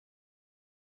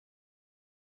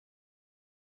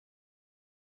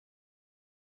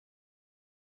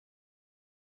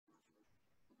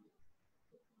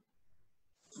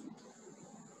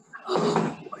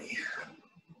Oh, boy.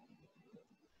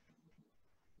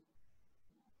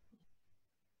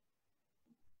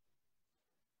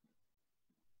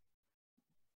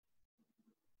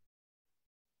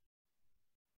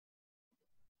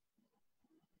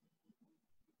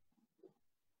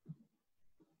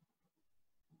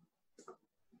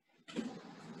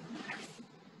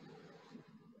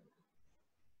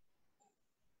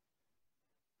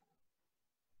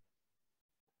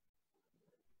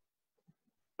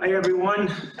 Hi, everyone.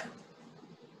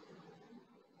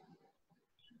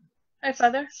 Hi,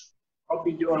 Father. Hope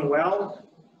you're doing well.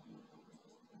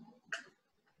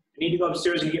 I need to go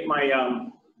upstairs and get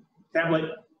my tablet,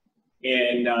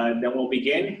 and then we'll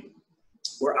begin.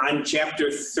 We're on chapter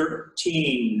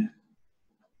 13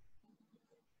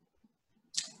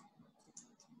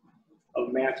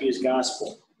 of Matthew's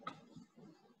Gospel.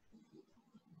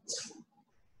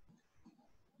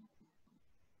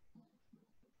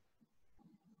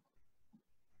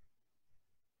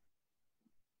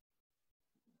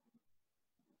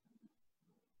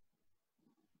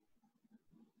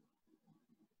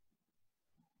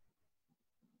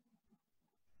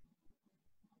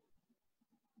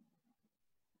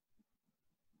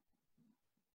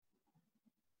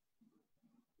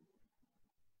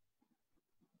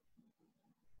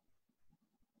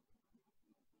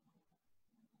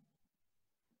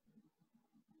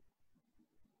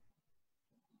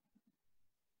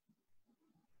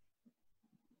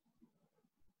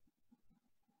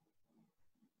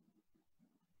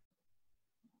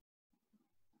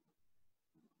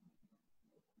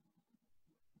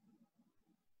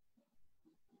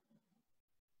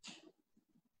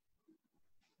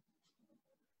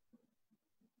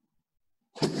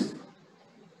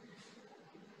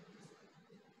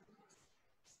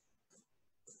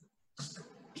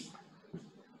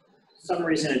 For some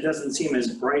reason, it doesn't seem as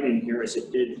bright in here as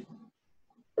it did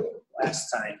last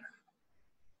time.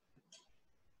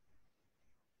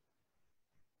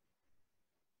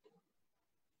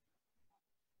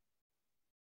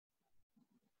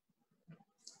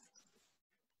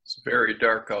 It's very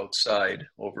dark outside,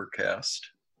 overcast.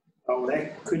 Oh,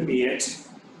 that could be it.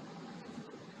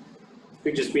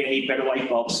 Could just be 8 better light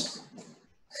bulbs.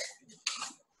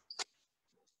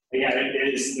 But yeah,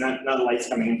 it is not the lights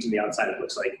coming in from the outside, it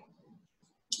looks like.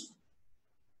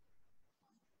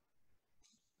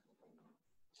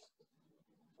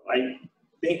 I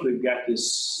think we've got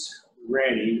this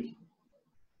ready.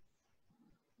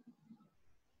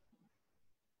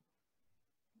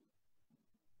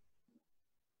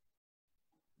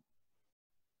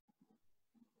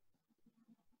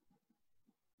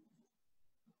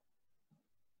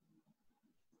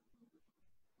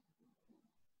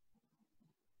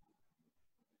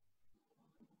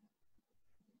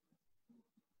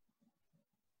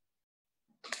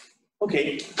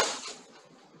 Okay.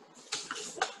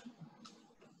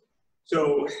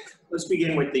 So let's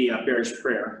begin with the parish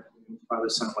prayer. Father,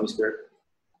 Son, Holy Spirit.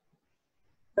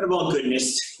 God of all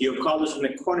goodness, you have called us from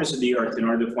the corners of the earth in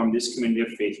order to form this community of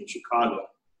faith in Chicago.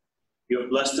 You have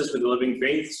blessed us with a living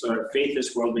faith, so our faith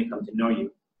this world may come to know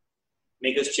you.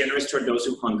 Make us generous toward those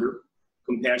who hunger,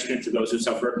 compassionate to those who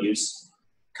suffer abuse,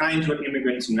 kind toward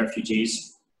immigrants and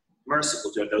refugees,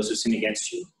 merciful toward those who sin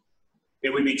against you. May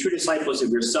we be true disciples of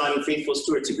your Son, faithful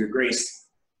stewards of your grace,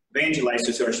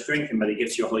 evangelizers who are strengthened by the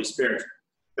gifts of your Holy Spirit,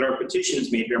 that our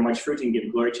petitions may bear much fruit and give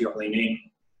glory to your holy name.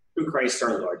 Through Christ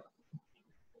our Lord.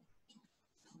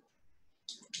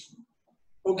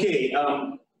 Okay,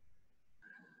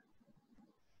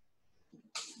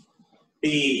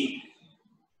 the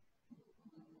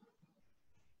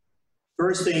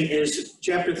first thing is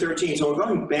chapter 13. So we're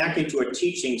going back into a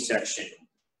teaching section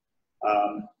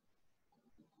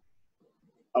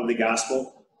of the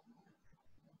gospel.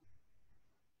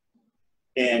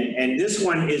 And this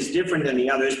one is different than the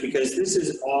others because this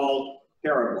is all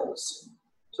parables.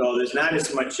 So there's not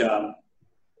as much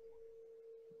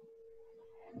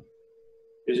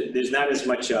there's not as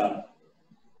much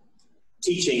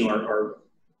teaching or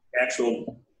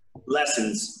actual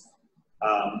lessons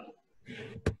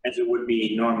as it would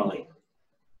be normally.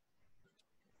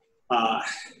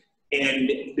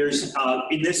 And there's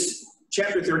in this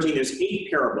chapter 13, there's 8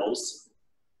 parables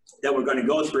that we're going to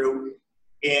go through.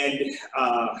 And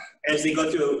as they go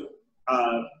through,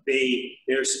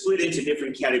 they're split into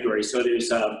different categories. So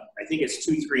there's, I think it's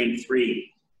 2, 3, and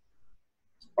 3,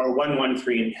 or 1, 1,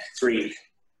 3, and 3.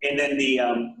 And then the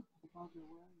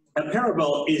a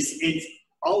parable is,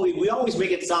 we always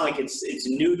make it sound like it's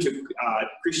new to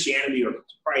Christianity or to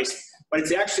Christ, but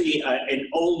it's actually an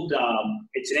old,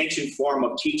 it's an ancient form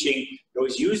of teaching that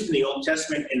was used in the Old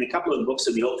Testament and a couple of books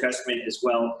of the Old Testament as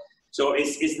well. So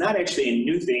it's not actually a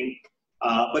new thing,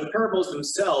 but parables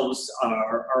themselves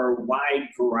are a wide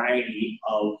variety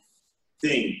of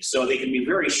things. So they can be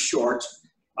very short.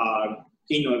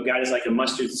 Kingdom of God is like a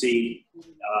mustard seed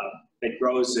that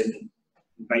grows and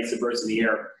invites the birds of the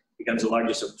air, becomes the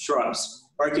largest of shrubs.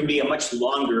 Or it can be a much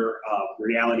longer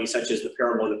reality, such as the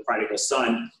parable of the prodigal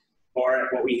son, or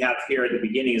what we have here at the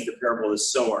beginning is the parable of the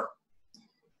sower.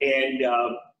 And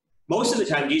most of the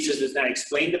time, Jesus does not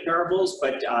explain the parables,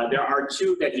 but there are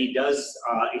two that he does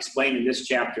explain in this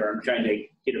chapter. I'm trying to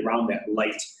get around that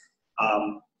light.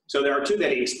 So there are two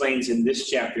that he explains in this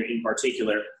chapter in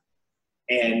particular,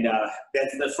 and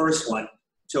that's the first one.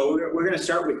 So we're going to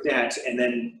start with that, and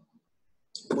then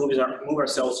move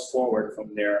ourselves forward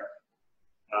from there.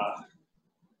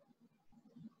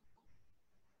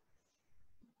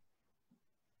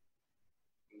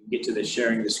 Get to the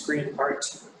sharing the screen part.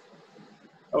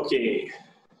 Okay.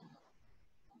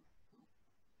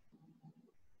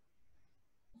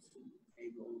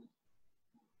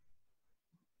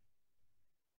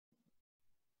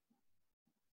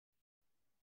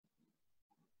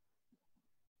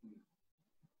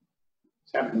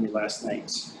 This happened to me last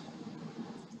night.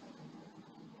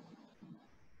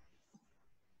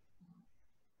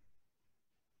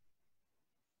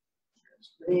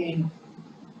 Screen.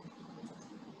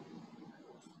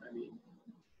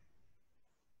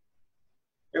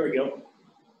 There we go.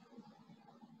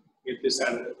 Get this out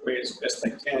of the way as best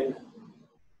I can.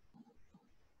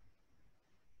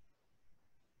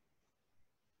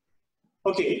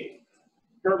 Okay,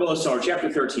 parable of the sower, chapter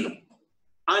 13.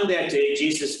 On that day,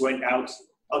 Jesus went out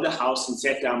of the house and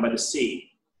sat down by the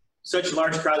sea. Such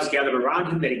large crowds gathered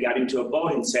around him that he got into a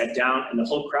boat and sat down, and the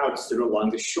whole crowd stood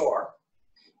along the shore.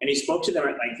 And he spoke to them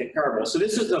at length in parable. So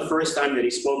this is the first time that he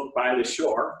spoke by the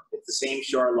shore. It's the same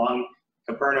shore along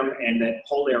Capernaum and that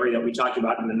whole area that we talked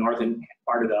about in the northern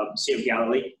part of the Sea of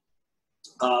Galilee.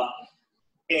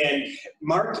 And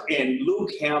Mark and Luke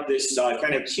have this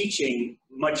kind of teaching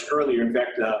much earlier. In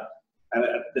fact,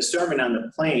 the Sermon on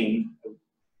the Plain,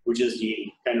 which is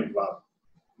the kind of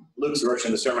Luke's version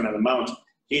of the Sermon on the Mount,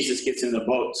 Jesus gets in the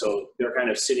boat, so they're kind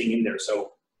of sitting in there.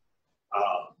 So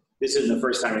this isn't the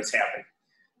first time it's happened.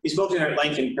 He spoke to them at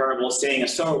length in parables, saying, a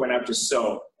sower went out to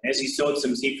sow. As he sowed,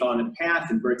 some seed fell on the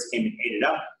path, and birds came and ate it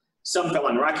up. Some fell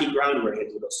on rocky ground where it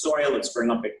had little soil and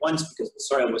sprang up at once because the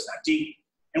soil was not deep.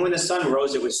 And when the sun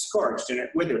rose, it was scorched, and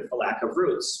it withered for lack of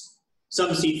roots.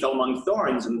 Some seed fell among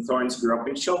thorns, and the thorns grew up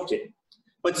and choked it.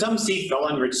 But some seed fell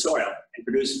on rich soil and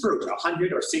produced fruit,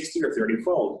 100 or 60 or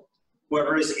 30-fold.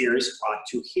 Whoever has ears ought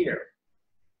to hear.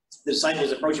 The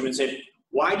disciples approached him and said,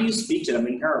 why do you speak to them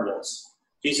in parables?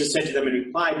 Jesus said to them in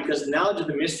reply, because knowledge of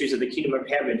the mysteries of the kingdom of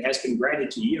heaven has been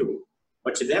granted to you,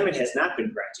 but to them it has not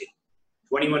been granted.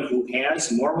 To anyone who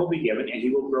has, more will be given, and he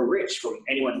will grow rich. From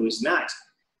anyone who is not,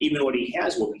 even what he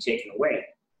has will be taken away.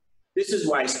 This is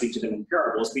why I speak to them in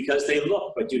parables, because they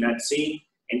look but do not see,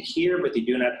 and hear but they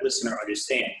do not listen or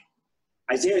understand.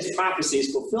 Isaiah's prophecy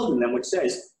is fulfilled in them, which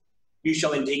says, you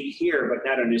shall indeed hear but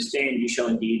not understand, you shall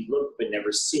indeed look but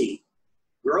never see.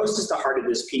 Gross is the heart of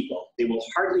this people. They will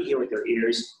hardly hear with their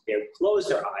ears. They have closed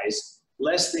their eyes,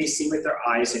 lest they see with their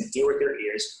eyes and hear with their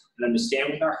ears and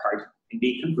understand with their heart and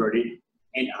be converted,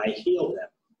 and I heal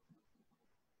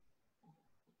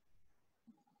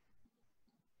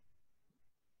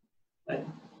them.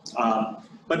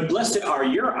 But blessed are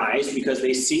your eyes because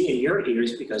they see, and your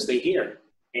ears because they hear.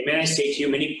 Amen, I say to you,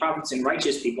 many prophets and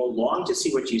righteous people long to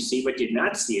see what you see, but did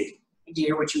not see it, and to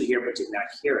hear what you hear, but did not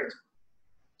hear it.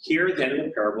 Hear then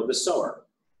the parable of the sower.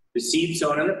 The seed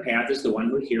sown on the path is the one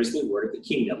who hears the word of the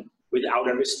kingdom without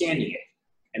understanding it.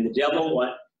 And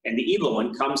the evil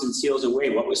one comes and steals away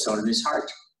what was sown in his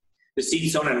heart. The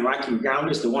seed sown on rocky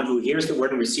ground is the one who hears the word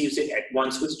and receives it at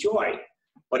once with joy.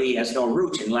 But he has no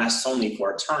root and lasts only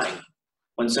for a time.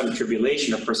 When some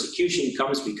tribulation or persecution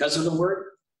comes because of the word,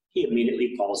 he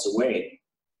immediately falls away.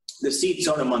 The seed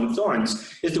sown among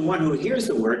thorns is the one who hears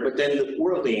the word, but then the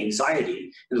worldly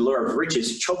anxiety and the lure of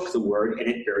riches choke the word, and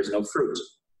it bears no fruit.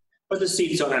 But the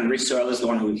seed sown on rich soil is the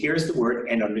one who hears the word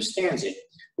and understands it,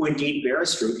 who indeed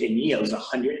bears fruit and yields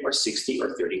 100 or 60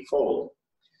 or 30-fold.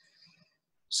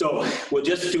 So we'll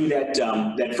just do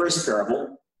that first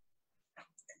parable.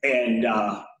 And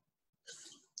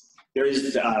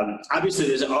obviously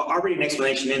there's already an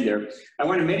explanation in there. I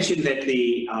want to mention that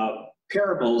the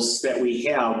parables that we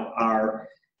have are,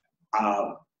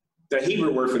 the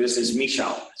Hebrew word for this is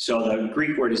mishal. So the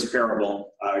Greek word is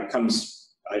parable,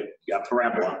 comes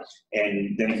parabola,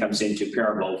 and then it comes into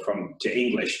parable to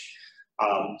English.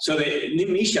 So the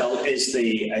mishal is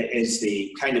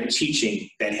the kind of teaching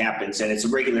that happens, and it's a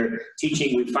regular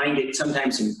teaching. We find it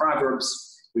sometimes in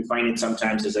Proverbs, We find it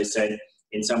sometimes, as I said,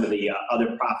 in some of the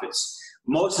other prophets.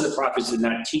 Most of the prophets did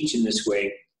not teach in this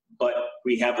way, but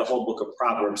we have the whole book of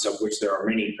Proverbs, of which there are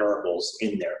many parables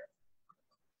in there.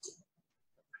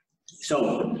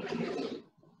 So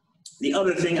the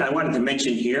other thing I wanted to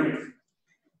mention here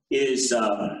is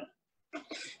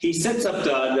he sets up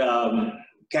the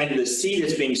kind of the seed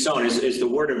that's being sown is the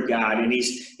word of God, and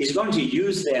he's going to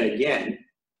use that again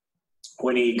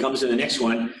when he comes to the next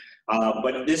one,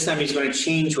 but this time he's going to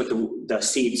change what the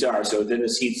seeds are. So then the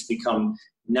seeds become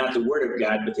not the word of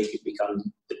God, but they could become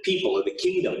the people of the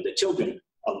kingdom, the children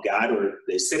of God, or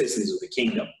the citizens of the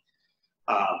kingdom.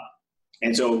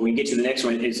 And so when we get to the next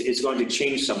one, it's going to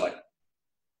change somewhat.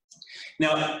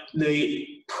 Now, the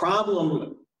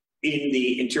problem in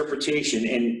the interpretation,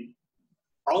 and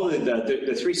all of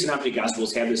the three synoptic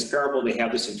gospels have this parable, they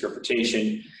have this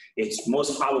interpretation. It's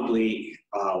most probably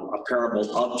a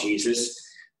parable of Jesus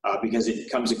because it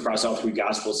comes across all three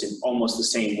gospels in almost the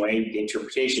same way. The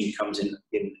interpretation comes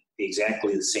in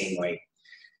exactly the same way.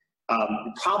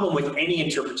 The problem with any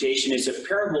interpretation is a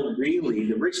parable really,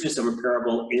 the richness of a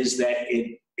parable is that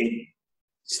it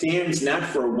stands not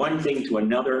for one thing to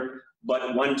another,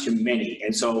 but one to many.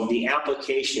 And so the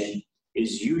application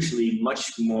is usually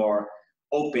much more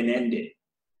open-ended.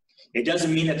 It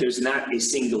doesn't mean that there's not a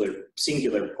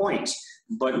singular point,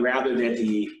 but rather that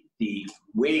the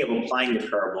way of applying the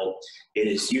parable, it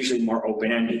is usually more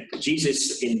open-ended.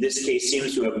 Jesus, in this case,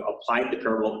 seems to have applied the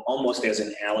parable almost as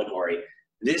an allegory.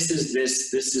 This is this,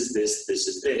 this is this, this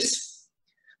is this.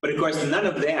 But of course, none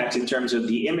of that in terms of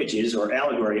the images or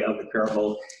allegory of the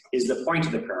parable is the point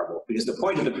of the parable, because the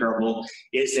point of the parable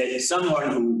is that someone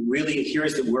who really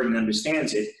hears the word and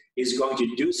understands it is going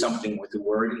to do something with the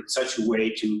word in such a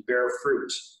way to bear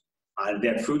fruit.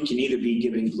 That fruit can either be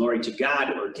giving glory to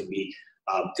God, or it can be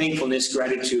thankfulness,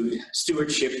 gratitude,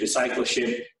 stewardship,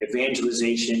 discipleship,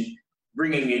 evangelization,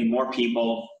 bringing in more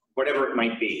people, whatever it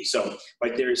might be. So,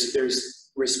 but there's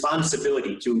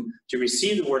responsibility to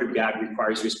receive the word of God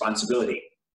requires responsibility.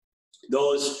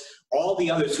 All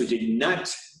the others who did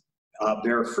not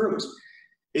bear fruit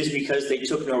is because they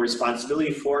took no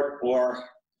responsibility for it, or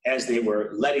as they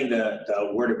were letting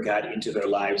the word of God into their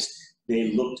lives,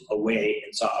 they looked away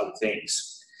and saw other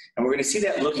things. And we're going to see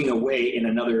that looking away in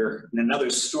another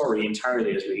story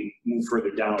entirely as we move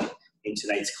further down in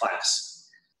tonight's class.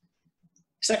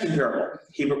 Second parable,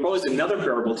 he proposed another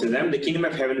parable to them. The kingdom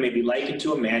of heaven may be likened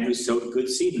to a man who sowed good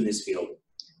seed in his field.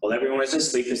 While everyone was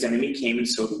asleep, his enemy came and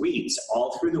sowed weeds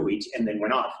all through the wheat and then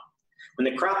went off.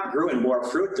 When the crop grew and bore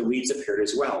fruit, the weeds appeared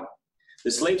as well.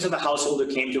 The slaves of the householder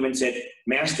came to him and said,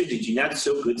 "Master, did you not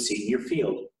sow good seed in your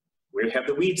field? Where have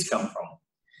the weeds come from?"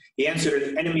 He answered,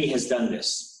 "An enemy has done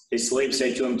this." His slave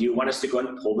said to him, "Do you want us to go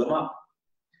and pull them up?"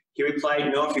 He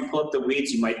replied, "No, if you pull up the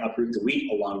weeds, you might uproot the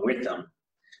wheat along with them.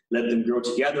 Let them grow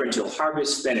together until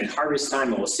harvest. Then at harvest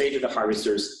time, I will say to the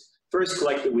harvesters, first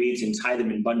collect the weeds and tie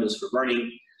them in bundles for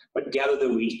burning, but gather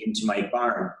the wheat into my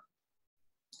barn."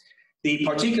 The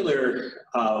particular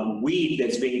weed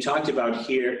that's being talked about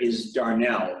here is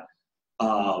darnel.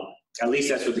 At least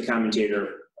that's what the commentator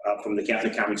from the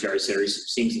Catholic Commentary series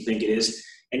seems to think it is.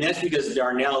 And that's because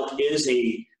darnel is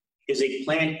a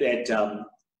plant that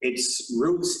its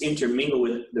roots intermingle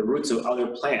with the roots of other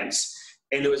plants.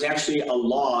 And there was actually a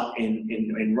law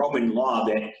in Roman law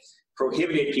that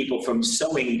prohibited people from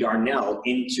sowing darnel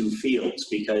into fields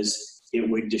because it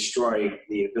would destroy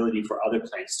the ability for other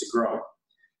plants to grow.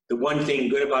 The one thing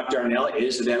good about darnel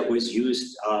is that it was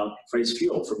used for its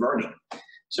fuel, for burning.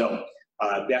 So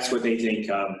that's what they think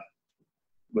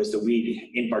was the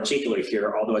weed in particular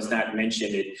here, although it's not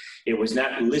mentioned. It was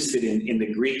not listed in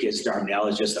the Greek as darnel,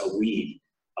 it's just a weed.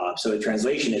 So the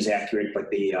translation is accurate, but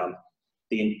the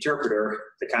interpreter,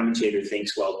 the commentator,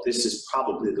 thinks, well, this is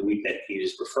probably the wheat that he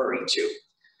is referring to.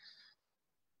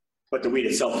 But the wheat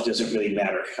itself doesn't really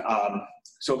matter.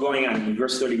 So going on in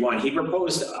verse 31, he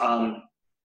proposed,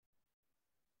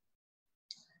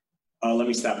 let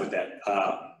me stop with that.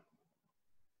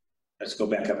 Let's go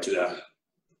back up to the,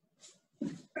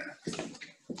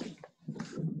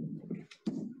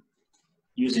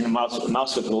 using the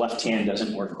mouse with the left hand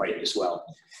doesn't work quite as well.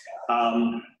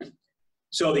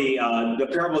 So the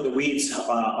parable of the weeds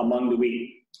among the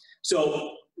wheat.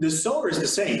 So the sower is the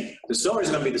same. The sower is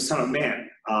going to be the Son of Man.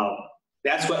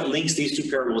 That's what links these two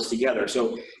parables together.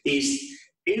 So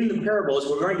in the parables,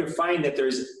 we're going to find that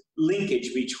there's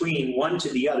linkage between one to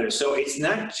the other. So it's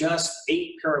not just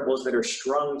 8 parables that are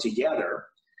strung together,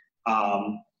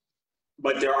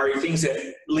 but there are things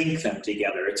that link them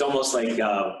together. It's almost like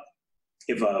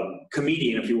if a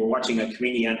comedian, if you were watching a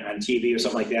comedian on TV or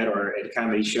something like that, or at a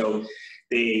comedy show,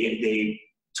 they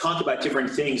talk about different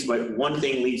things, but one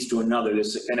thing leads to another.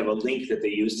 There's a kind of a link that they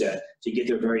use to get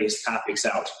their various topics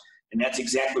out. And that's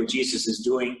exactly what Jesus is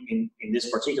doing in this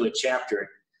particular chapter.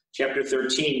 Chapter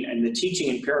 13, and the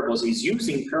teaching in parables, he's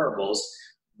using parables,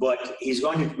 but he's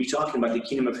going to be talking about the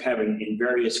kingdom of heaven in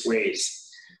various ways.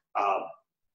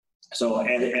 So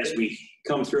as we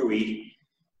come through, we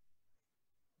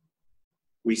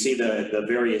see the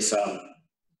various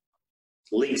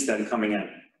links that are coming in.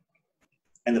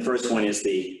 And the first one is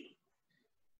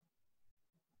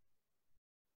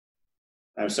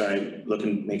I'm sorry,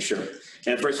 looking, make sure.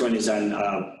 And the first one is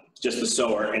on just the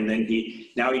sower, and then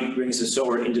he brings the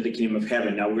sower into the kingdom of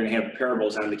heaven. Now we're going to have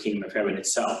parables on the kingdom of heaven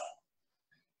itself.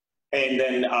 And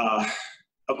then,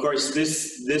 of course,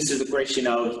 this is a question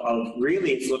of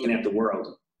really it's looking at the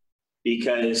world,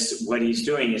 because what he's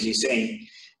doing is he's saying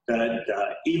the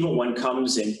evil one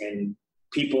comes and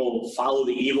people follow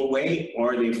the evil way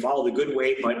or they follow the good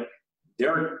way, but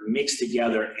they're mixed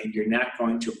together and you're not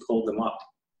going to pull them up.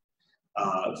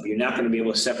 You're not going to be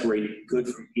able to separate good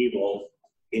from evil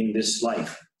in this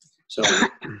life. So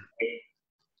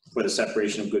for the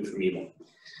separation of good from evil.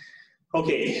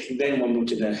 Okay, then we'll move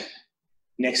to the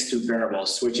next two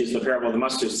parables, which is the parable of the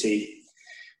mustard seed.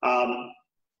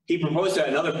 He proposed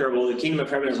another parable. The kingdom of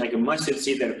heaven is like a mustard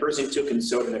seed that a person took and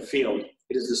sowed in a field.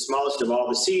 It is the smallest of all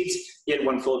the seeds, yet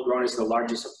when full grown is the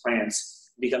largest of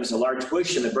plants. It becomes a large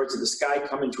bush, and the birds of the sky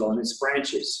come and dwell in its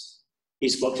branches. He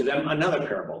spoke to them another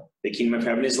parable. The kingdom of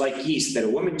heaven is like yeast that a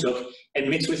woman took and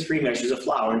mixed with 3 measures of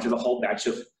flour until the whole batch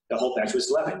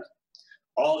was leavened.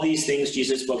 All these things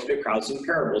Jesus spoke to the crowds in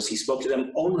parables. He spoke to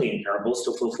them only in parables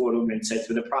to fulfill what had been said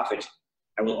through the prophet.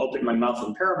 I will open my mouth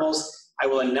in parables. I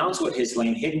will announce what has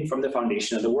lain hidden from the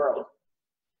foundation of the world.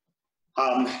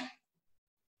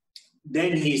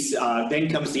 Then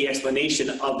comes the explanation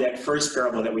of that first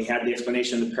parable that we had, the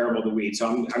explanation of the parable of the weeds. So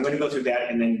I'm going to go through that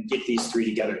and then get these three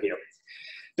together here.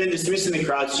 Then dismissing the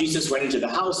crowds, Jesus went into the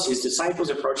house. His disciples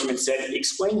approached him and said,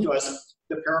 "Explain to us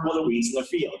the parable of the weeds in the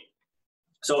field."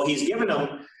 So he's given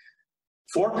them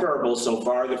 4 parables so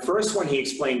far. The first one he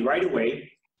explained right away.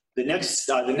 The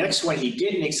next one he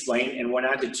didn't explain and went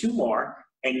on to 2 more.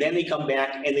 And then they come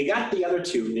back and they got the other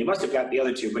 2. They must have got the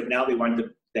other 2, but now they wanted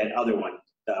that other one,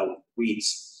 the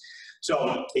weeds.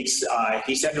 So he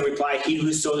said in reply, "He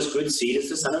who sows good seed is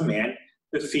the Son of Man.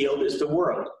 The field is the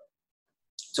world."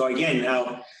 So again,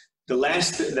 now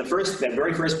that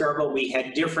very first parable, we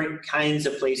had different kinds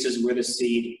of places where the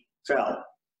seed fell.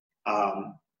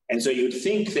 And so you'd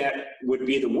think that would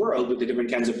be the world with the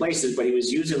different kinds of places, but he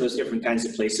was using those different kinds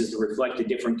of places to reflect the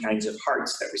different kinds of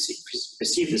hearts that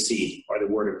receive the seed or the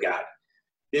word of God.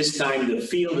 This time the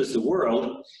field is the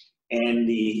world, and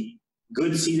the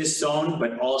good seed is sown,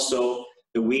 but also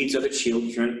the weeds are the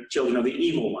children of the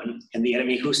evil one, and the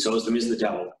enemy who sows them is the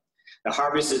devil. The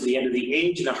harvest is the end of the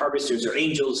age, and the harvesters are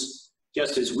angels.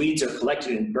 Just as weeds are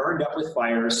collected and burned up with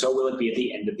fire, so will it be at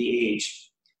the end of the age.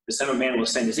 The Son of Man will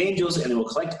send his angels, and they will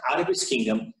collect out of his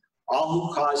kingdom all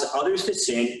who cause others to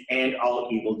sin and all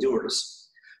evildoers.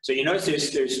 So you notice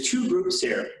there's 2 groups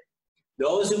here.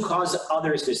 Those who cause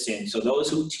others to sin, so those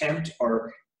who tempt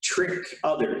or trick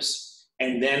others,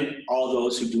 and then all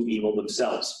those who do evil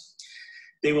themselves.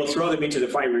 They will throw them into the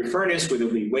fiery furnace where there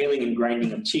will be wailing and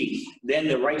grinding of teeth. Then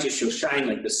the righteous shall shine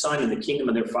like the sun in the kingdom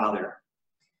of their Father.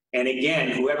 And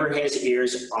again, whoever has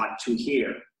ears ought to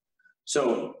hear.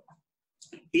 So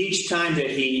each time that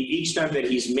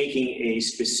he's making a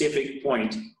specific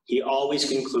point, he always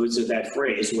concludes with that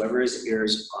phrase, "Whoever has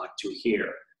ears ought to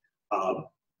hear."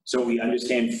 So we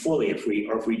understand fully. If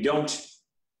we don't,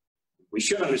 we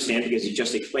should understand because he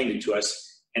just explained it to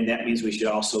us, and that means we should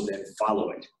also then follow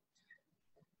it.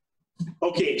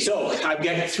 Okay, so I've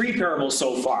got 3 parables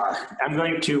so far. I'm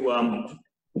going to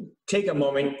take a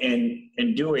moment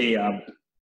and do a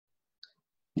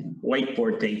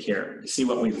whiteboard thing here, see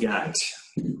what we've got.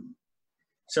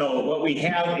 So what we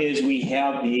have is we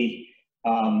have the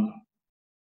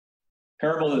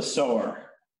parable of the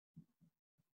sower.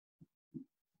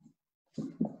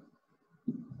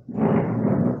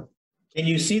 Can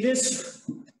you see this?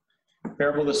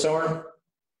 Parable of the sower?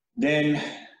 Then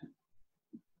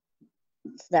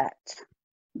What's that?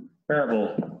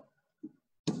 parable.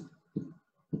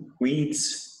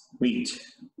 Weeds, wheat.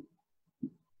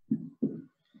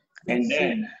 And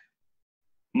then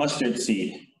mustard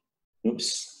seed.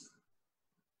 Oops.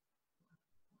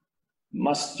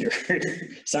 Mustard.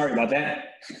 Sorry about that.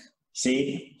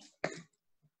 Seed.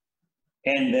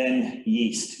 And then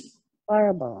yeast.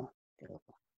 Horrible.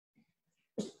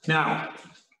 Now,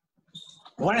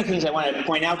 one of the things I want to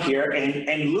point out here,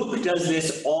 and Luke does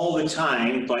this all the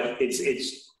time, but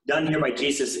it's done here by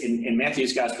Jesus in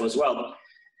Matthew's gospel as well.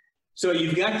 So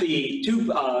you've got the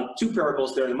two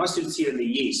parables there, the mustard seed and the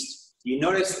yeast. You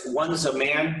notice one's a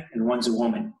man and one's a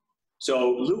woman.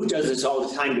 So Luke does this all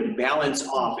the time to balance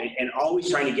off and always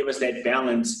trying to give us that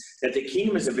balance that the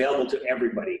kingdom is available to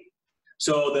everybody.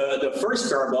 So the first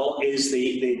parable is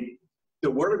the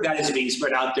word of God is being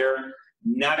spread out there.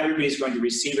 Not everybody's going to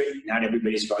receive it. Not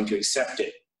everybody's going to accept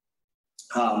it.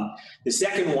 The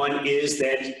second one is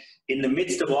that in the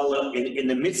midst of in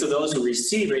the midst of those who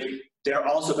receive it, they're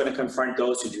also going to confront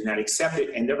those who do not accept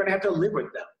it, and they're going to have to live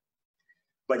with them.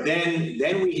 But then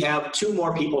we have two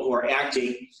more people who are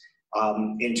acting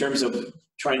in terms of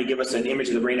trying to give us an image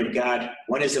of the reign of God.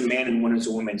 One is a man and one is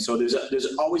a woman. So there's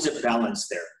always a balance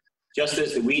there. Just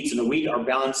as the weeds and the wheat are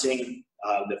balancing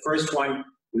the first one,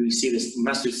 we see this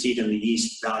mustard seed and the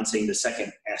yeast balancing the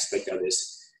second aspect of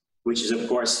this, which is, of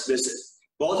course,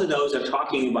 both of those are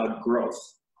talking about growth.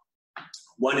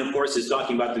 One, of course, is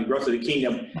talking about the growth of the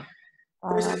kingdom.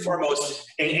 First and foremost,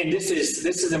 and this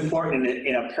is important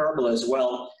in a parable as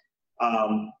well.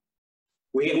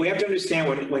 We have to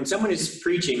understand when someone is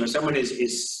preaching or someone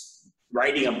is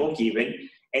writing a book even,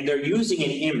 and they're using an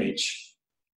image,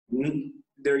 and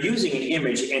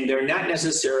they're not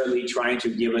necessarily trying to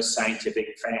give us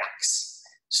scientific facts.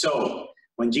 So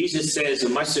when Jesus says the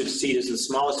mustard seed is the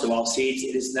smallest of all seeds,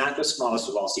 it is not the smallest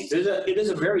of all seeds. It is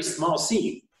a very small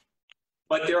seed,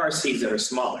 but there are seeds that are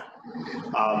smaller.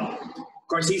 Of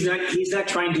course, he's not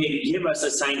trying to give us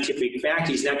a scientific fact.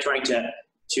 He's not trying to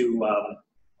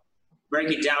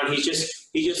break it down. He's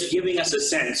just giving us a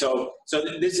sense. So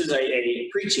this is a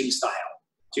preaching style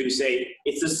to say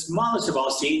it's the smallest of all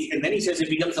seeds, and then he says it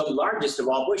becomes the largest of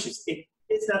all bushes.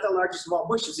 It's not the largest of all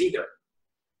bushes either.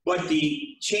 But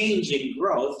the change in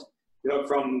growth,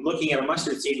 from looking at a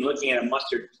mustard seed and looking at a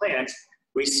mustard plant,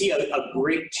 we see a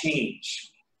great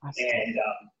change.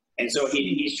 And so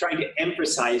he's trying to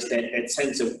emphasize that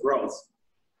sense of growth.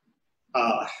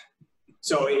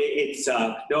 So it's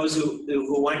those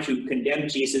who want to condemn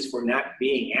Jesus for not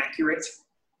being accurate.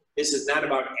 This is not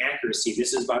about accuracy.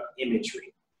 This is about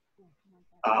imagery.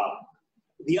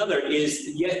 The other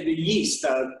is the yeast.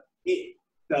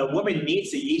 The woman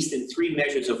needs the yeast in 3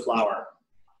 measures of flour.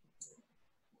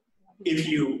 If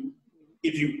you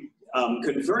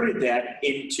converted that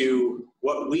into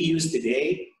what we use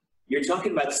today, you're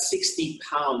talking about 60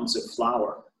 pounds of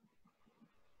flour.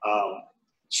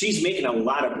 She's making a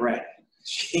lot of bread.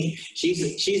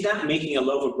 She's not making a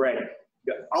loaf of bread.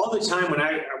 All the time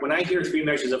when I hear 3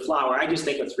 measures of flour, I just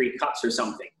think of 3 cups or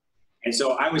something. And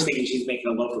so I was thinking she's making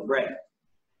a loaf of bread.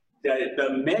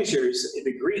 The measures,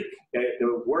 the Greek,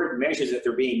 the word measures that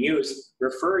they're being used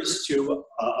refers to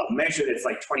a measure that's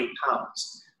like 20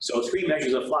 pounds. So 3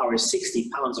 measures of flour is 60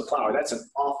 pounds of flour. That's an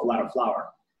awful lot of flour.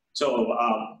 So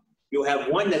you'll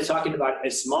have one that's talking about a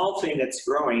small thing that's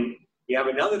growing. You have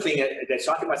another thing that's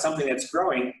talking about something that's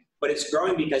growing, but it's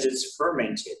growing because it's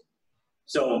fermented.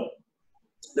 So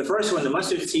the first one, the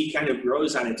mustard seed, kind of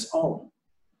grows on its own.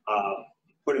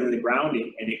 Put it in the ground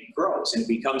and it grows and it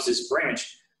becomes this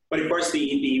branch. But of course,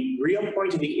 the real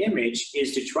point of the image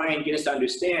is to try and get us to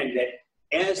understand that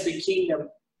as the kingdom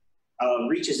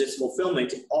reaches its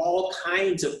fulfillment, all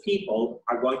kinds of people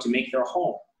are going to make their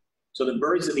home. So the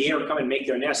birds of the air come and make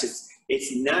their nests.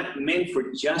 It's not meant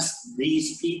for just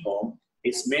these people.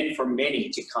 It's meant for many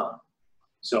to come.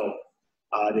 So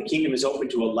the kingdom is open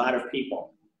to a lot of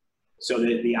people. So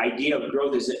the idea of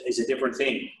growth is a different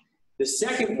thing. The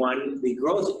second one, the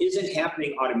growth isn't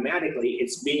happening automatically.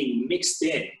 It's being mixed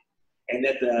in. And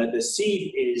that the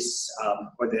seed is,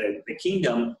 or the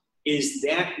kingdom is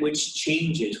that which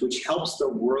changes, which helps the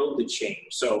world to change.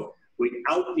 So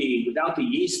without the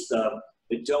yeast,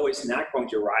 the dough is not going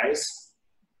to rise,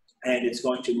 and it's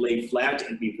going to lay flat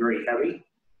and be very heavy.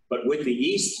 But with the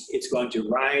yeast, it's going to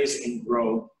rise and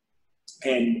grow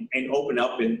and open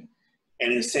up and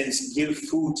in a sense, give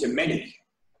food to many.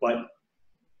 But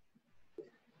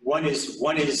one is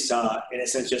in a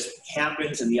sense just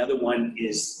happens, and the other one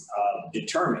is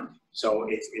determined. So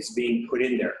it's being put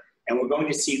in there. And we're going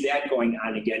to see that going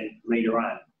on again later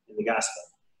on in the gospel.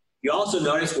 You also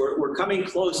notice we're coming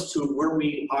close to where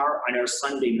we are on our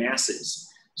Sunday masses.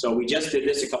 So we just did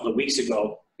this a couple of weeks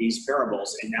ago, these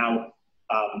parables, and now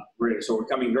we're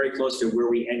coming very close to where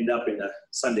we end up in the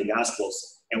Sunday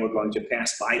Gospels, and we're going to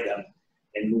pass by them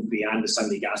and move beyond the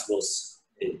Sunday Gospels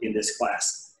in this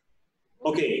class.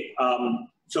 Okay,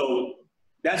 so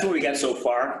that's what we got so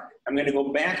far. I'm going to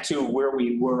go back to where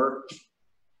we were.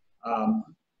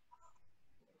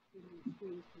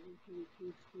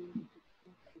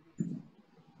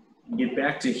 Get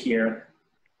back to here.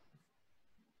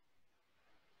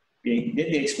 We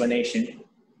did the explanation.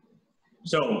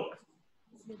 So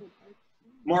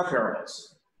More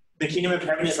parables. The kingdom of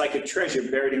heaven is like a treasure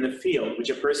buried in the field, which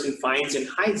a person finds and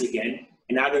hides again,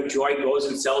 and out of joy goes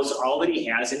and sells all that he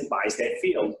has and buys that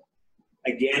field.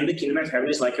 Again, the kingdom of heaven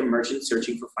is like a merchant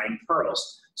searching for fine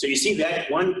pearls. So you see that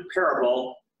one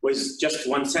parable was just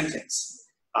one sentence.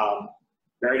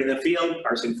 Buried in the field,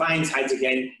 person finds, hides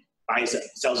again, buys,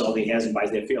 sells all that he has and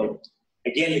buys that field.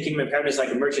 Again, the kingdom of heaven is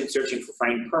like a merchant searching for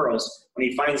fine pearls. When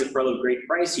he finds a pearl of great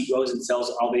price, he goes and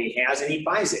sells all that he has and he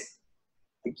buys it.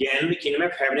 Again, the kingdom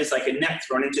of heaven is like a net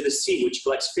thrown into the sea, which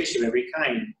collects fish of every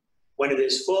kind. When it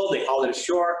is full, they haul it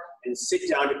ashore and sit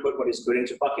down to put what is good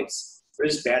into buckets. What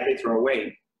is bad, they throw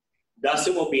away. Thus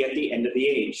it will be at the end of the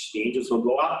age. The angels will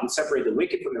go out and separate the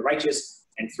wicked from the righteous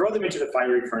and throw them into the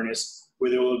fiery furnace, where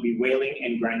there will be wailing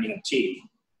and grinding of teeth.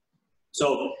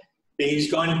 So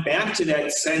he's gone back to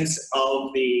that sense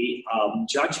of the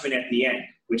judgment at the end,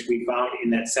 which we found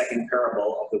in that second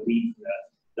parable of the wheat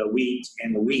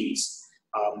and the weeds.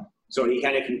 So he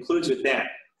kind of concludes with that.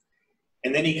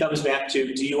 And then he comes back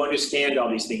to, do you understand all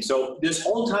these things? So this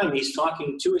whole time he's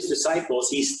talking to his disciples,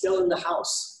 he's still in the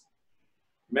house.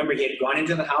 Remember, he had gone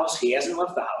into the house, he hasn't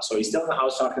left the house. So he's still in the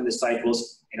house talking to the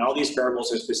disciples, and all these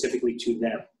parables are specifically to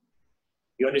them.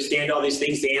 You understand all these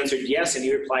things? They answered yes, and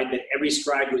he replied that every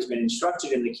scribe who has been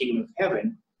instructed in the kingdom of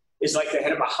heaven is like the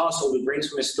head of a household who brings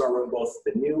from his storeroom both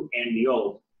the new and the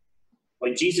old.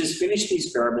 When Jesus finished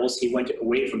these parables, he went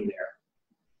away from there.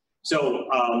 So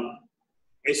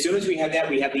as soon as we have that,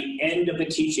 we have the end of the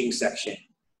teaching section.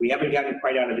 We haven't gotten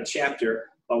quite out of the chapter,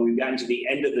 but we've gotten to the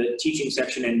end of the teaching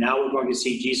section, and now we're going to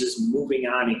see Jesus moving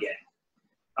on again.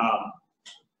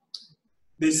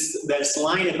 This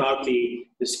line about the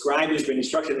scribe who's been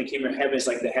instructed in the kingdom of heaven is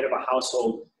like the head of a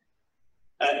household.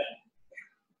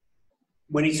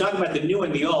 When he's talking about the new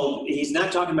and the old, he's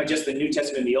not talking about just the New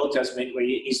Testament and the Old Testament. What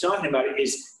he's talking about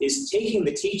is taking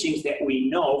the teachings that we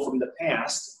know from the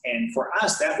past, and for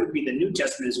us, that would be the New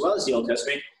Testament as well as the Old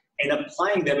Testament, and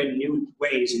applying them in new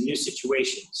ways, in new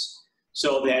situations.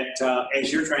 So that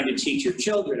as you're trying to teach your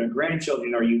children or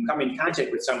grandchildren, or you come in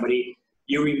contact with somebody,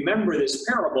 you remember this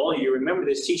parable, you remember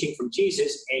this teaching from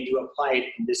Jesus, and you apply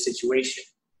it in this situation.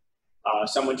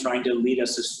 Someone trying to lead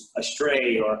us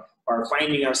astray, or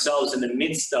finding ourselves in the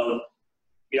midst of,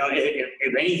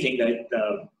 if anything,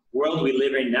 the world we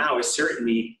live in now is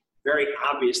certainly very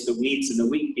obvious, the weeds and the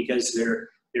wheat, because there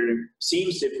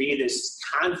seems to be this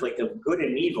conflict of good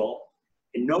and evil,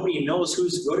 and nobody knows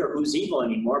who's good or who's evil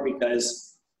anymore,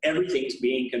 because everything's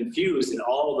being confused and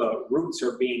all the roots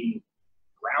are being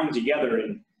ground together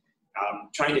and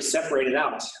trying to separate it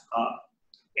out.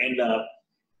 And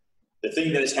the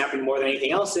thing that has happened more than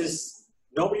anything else is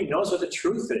nobody knows what the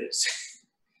truth is.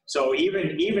 So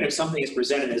even if something is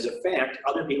presented as a fact,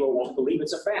 other people won't believe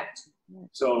it's a fact.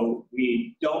 So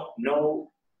we don't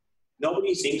know,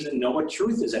 nobody seems to know what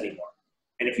truth is anymore.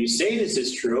 And if you say this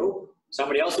is true,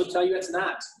 somebody else will tell you it's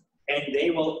not. And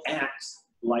they will act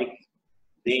like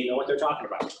they know what they're talking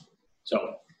about.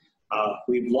 So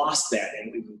we've lost that,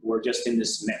 and we're just in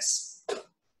this mess.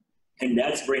 And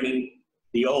that's bringing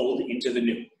the old into the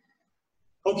new.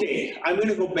 Okay, I'm going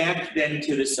to go back then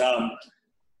to this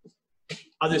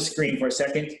other screen for a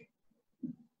second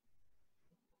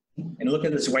and look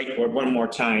at this whiteboard one more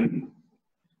time.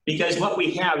 Because what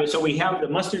we have is, so we have the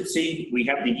mustard seed, we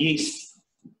have the yeast.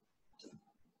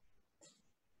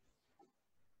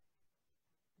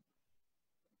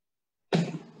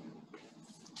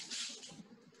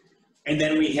 And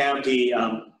then we have the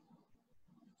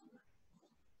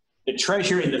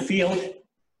treasure in the field.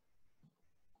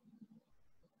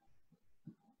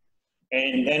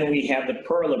 And then we have the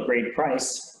pearl of great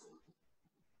price.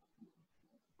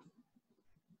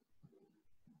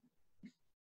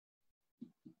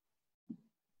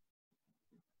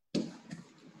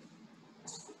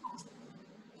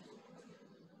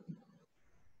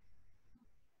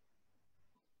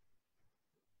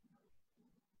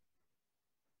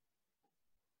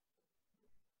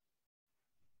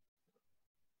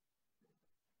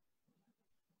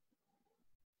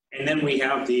 And then we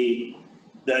have the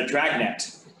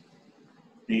dragnet.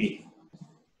 And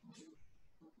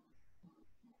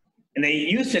they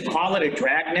used to call it a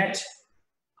dragnet,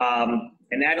 and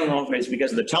I don't know if it's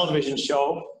because of the television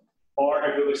show or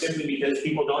if it was simply because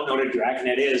people don't know what a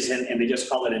dragnet is and they just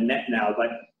call it a net now.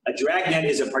 But a dragnet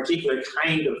is a particular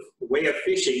kind of way of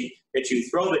fishing that you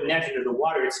throw the net into the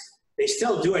water. They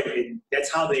still do it.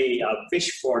 That's how they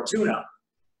fish for tuna.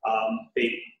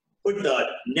 They put the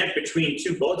net between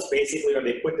two boats, basically, or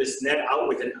they put this net out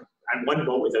on one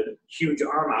boat with a huge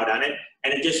arm out on it,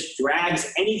 and it just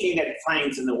drags anything that it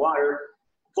finds in the water,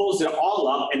 pulls it all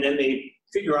up, and then they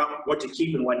figure out what to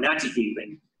keep and what not to keep.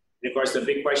 And And of course, the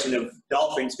big question of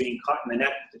dolphins being caught in the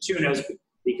net with the tunas,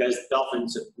 because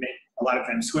dolphins a lot of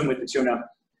times swim with the tuna.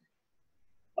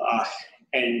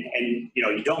 And you know,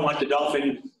 you don't want the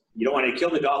dolphin, you don't want to kill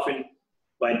the dolphin,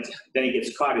 but then it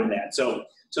gets caught in that. So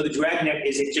the dragnet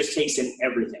it just takes in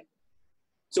everything.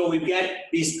 So we've got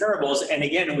these parables, and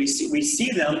again, we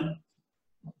see them.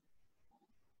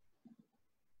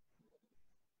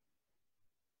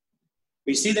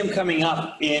 We see them coming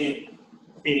up in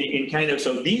kind of,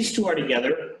 so these two are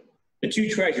together, the two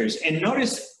treasures. And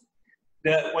notice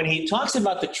that when he talks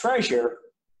about the treasure,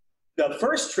 the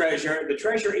first treasure, the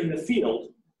treasure in the field,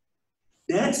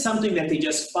 that's something that they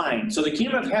just find. So the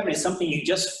kingdom of heaven is something you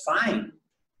just find.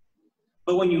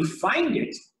 But when you find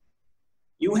it,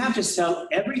 you have to sell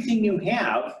everything you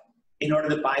have in order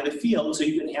to buy the field so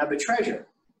you can have the treasure.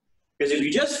 Because if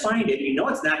you just find it, you know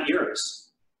it's not yours.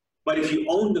 But if you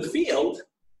own the field,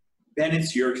 then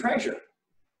it's your treasure.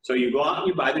 So you go out and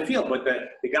you buy the field, but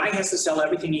the guy has to sell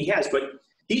everything he has. But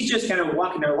he's just kind of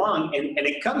walking along, and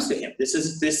it comes to him. This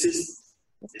is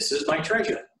my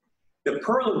treasure. The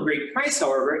pearl of great price,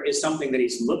 however, is something that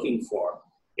he's looking for.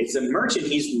 It's a merchant.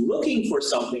 He's looking for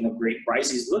something of great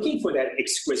price. He's looking for that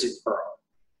exquisite pearl.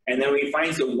 And then when he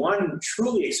finds the one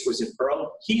truly exquisite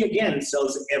pearl, he again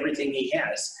sells everything he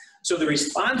has. So the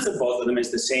response of both of them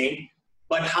is the same,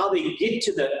 but how they get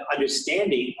to the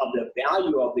understanding of the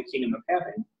value of the kingdom of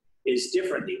heaven is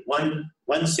differently. One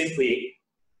simply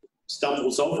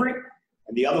stumbles over it,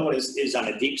 and the other one is on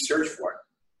a deep search for it.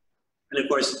 And of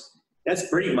course, that's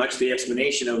pretty much the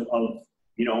explanation of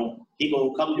you know, people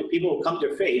who come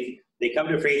to faith. They come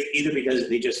to faith either because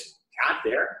they just got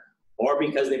there, or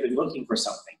because they've been looking for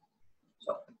something.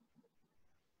 So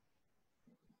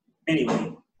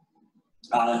anyway,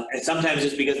 and sometimes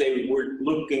it's because they were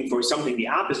looking for something the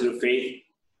opposite of faith,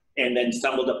 and then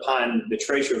stumbled upon the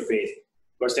treasure of faith.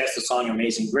 Of course, that's the song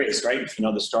Amazing Grace, right? You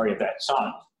know the story of that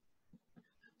song.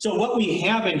 So what we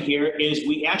have in here is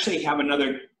we actually have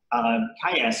another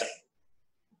chiasm.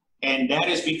 And that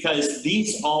is because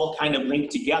these all kind of link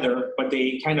together, but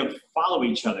they kind of follow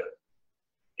each other.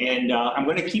 And I'm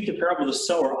going to keep the parable of the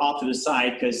sower off to the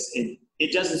side because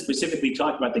it doesn't specifically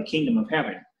talk about the kingdom of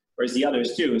heaven, whereas the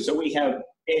others do. So we have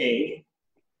A,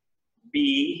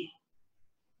 B,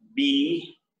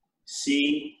 B,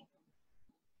 C,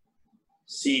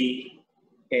 C,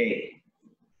 A.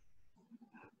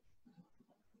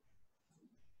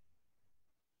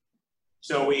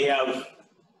 So we have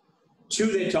two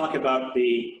that talk about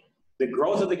the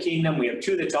growth of the kingdom. We have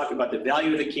two that talk about the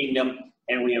value of the kingdom.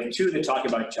 And we have two that talk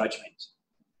about judgment.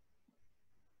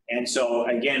 And so,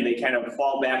 again, they kind of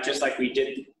fall back just like we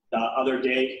did the other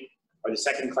day, or the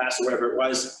second class, or whatever it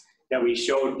was, that we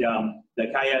showed the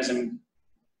chiasm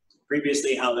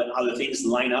previously, how the things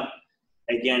line up.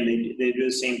 Again, they do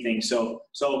the same thing. So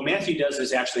Matthew does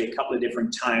this actually a couple of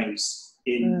different times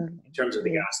in terms of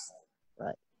the gospel.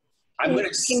 Right.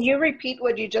 Can you repeat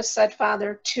what you just said,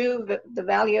 Father? To the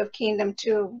value of kingdom,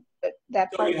 to that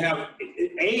So part. you have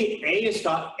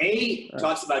A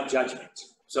talks about judgment.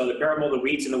 So the parable of the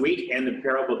weeds and the wheat, and the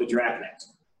parable of the dragnet.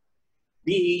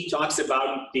 B talks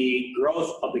about the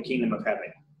growth of the kingdom of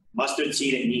heaven, mustard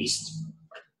seed and yeast.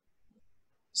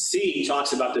 C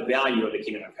talks about the value of the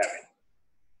kingdom of heaven.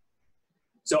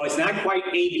 So it's not quite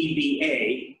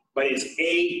ABBA, but it's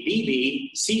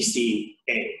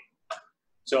ABBCCA.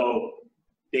 So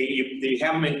they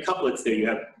have them in couplets there. You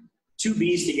have two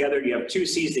B's together, you have two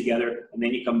C's together, and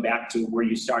then you come back to where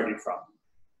you started from.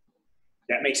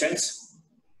 That make sense?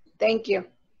 Thank you.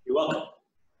 You're welcome.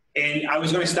 And I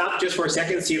was going to stop just for a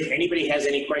second and see if anybody has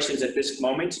any questions at this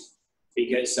moment,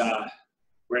 because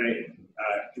we're in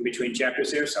between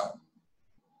chapters here. So.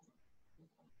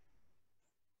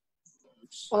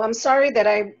 Well, I'm sorry that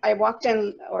I walked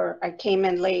in, or I came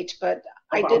in late, but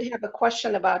I did have a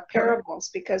question about parables,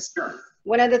 because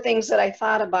one of the things that I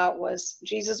thought about was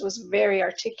Jesus was very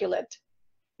articulate.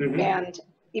 And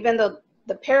even though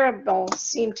the parables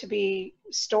seem to be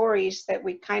stories that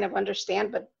we kind of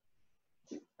understand, but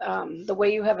the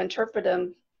way you have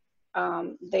interpreted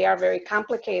them, they are very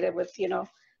complicated with, you know,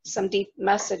 some deep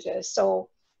messages. So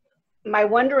my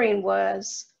wondering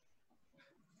was,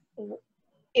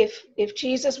 if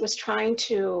Jesus was trying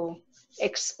to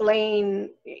explain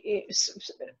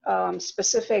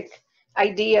specific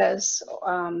ideas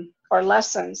or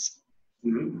lessons,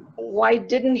 why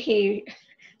didn't he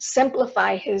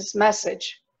simplify his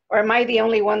message? Or am I the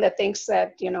only one that thinks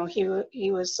that, you know,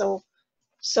 he was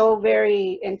so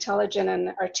very intelligent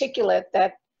and articulate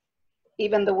that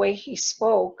even the way he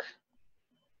spoke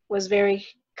was very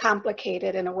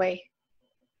complicated in a way?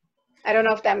 I don't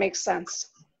know if that makes sense.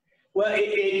 Well,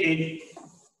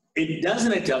 It does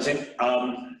and it doesn't.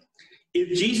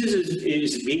 If Jesus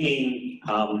is being,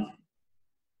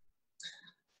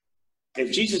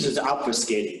 if Jesus is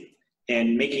obfuscating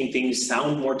and making things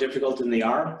sound more difficult than they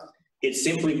are, it's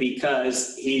simply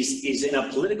because he's in a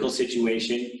political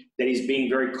situation that he's being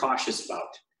very cautious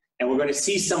about. And we're going to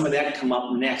see some of that come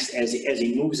up next as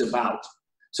he moves about.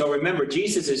 So remember,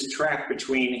 Jesus is trapped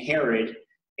between Herod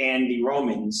and the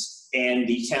Romans and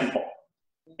the temple.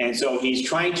 And so he's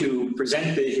trying to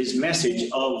present his message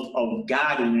of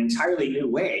God in an entirely new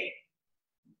way.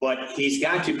 But he's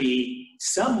got to be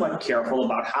somewhat careful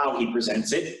about how he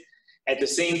presents it. At the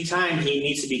same time, he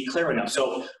needs to be clear enough.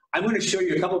 So I'm going to show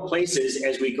you a couple of places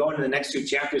as we go into the next two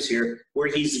chapters here where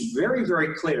he's very,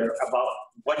 very clear about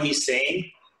what he's saying.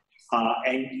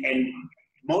 And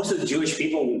most of the Jewish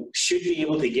people should be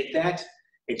able to get that.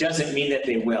 It doesn't mean that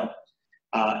they will.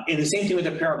 And the same thing with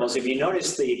the parables. If you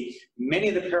notice, many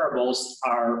of the parables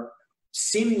are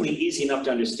seemingly easy enough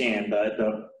to understand.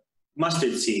 The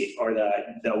mustard seed or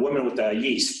the woman with the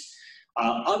yeast.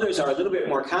 Others are a little bit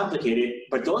more complicated,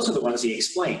 but those are the ones he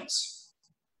explains.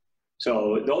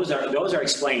 So those are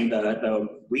explained, the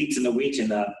weeds and the wheat in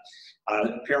the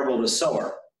parable of the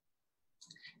sower.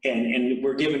 And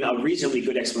we're given a reasonably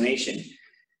good explanation.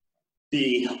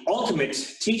 The ultimate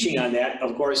teaching on that,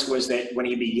 of course, was that when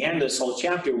he began this whole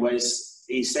chapter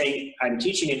he's saying, I'm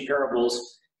teaching in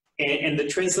parables, and the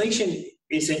translation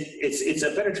it's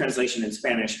a better translation in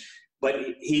Spanish, but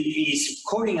he's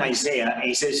quoting Isaiah, and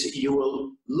he says, you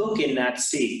will look and not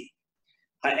see.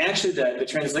 Actually, the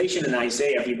translation in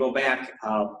Isaiah, if you go back,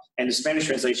 and the Spanish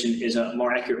translation is a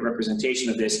more accurate representation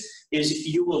of this, is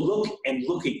you will look and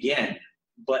look again,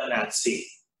 but not see.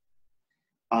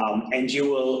 And you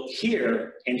will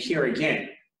hear and hear again,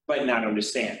 but not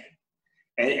understand.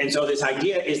 And so this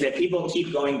idea is that people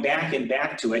keep going back and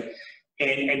back to it.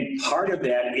 And part of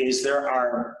that is there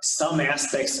are some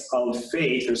aspects of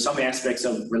faith or some aspects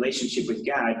of relationship with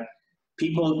God.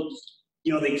 People,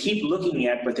 they keep looking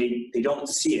at, but they don't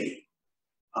see it.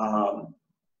 And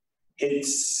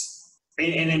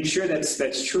I'm sure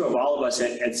that's true of all of us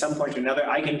at some point or another.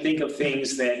 I can think of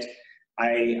things that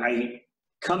I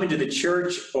come into the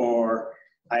church, or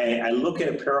I look at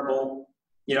a parable.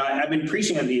 I've been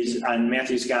preaching on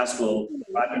Matthew's Gospel.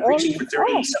 I've been preaching for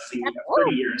 30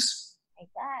 years,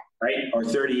 right? Or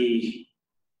 38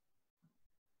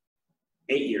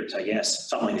 years, I guess,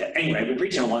 something like that. Anyway, I've been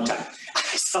preaching a long time.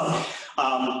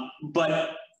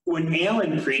 But when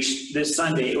Alan preached this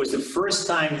Sunday, it was the first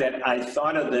time that I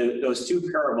thought of those two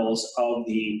parables of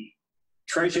the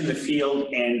treasure in the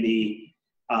field and the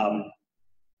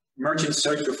merchant's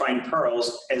search for fine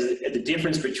pearls, as the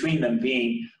difference between them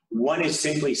being one is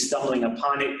simply stumbling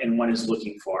upon it and one is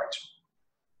looking for it.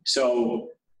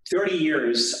 So 30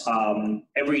 years,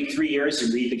 every 3 years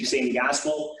you read the same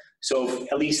gospel. So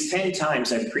at least 10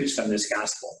 times I've preached on this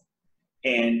gospel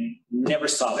and never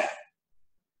saw that.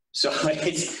 So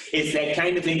it's that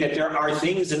kind of thing, that there are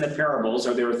things in the parables,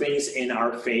 or there are things in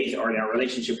our faith or in our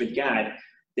relationship with God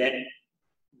that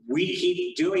we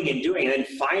keep doing, and then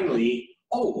finally,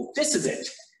 oh, this is it.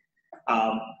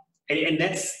 And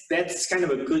that's kind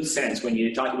of a good sense when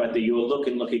you talk about you will look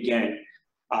and look again.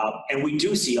 And we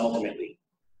do see ultimately.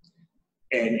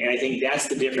 And I think that's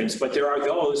the difference. But there are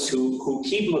those who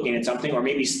keep looking at something, or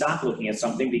maybe stop looking at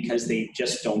something because they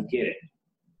just don't get it.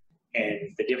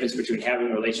 And the difference between having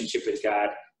a relationship with God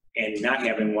and not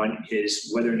having one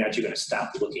is whether or not you're going to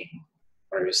stop looking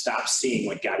or stop seeing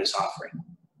what God is offering.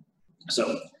 So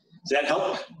does that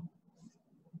help?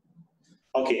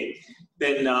 Okay,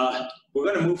 then we're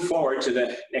going to move forward to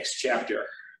the next chapter.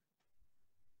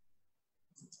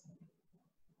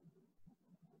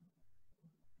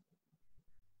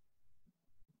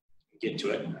 Get to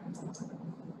it.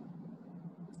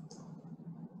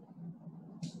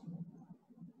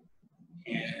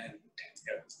 And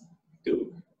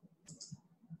do.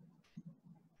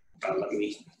 Let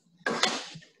me.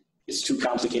 It's too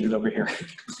complicated over here.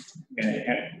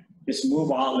 And just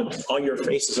move all your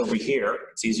faces over here.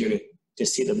 It's easier to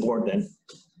see the board then.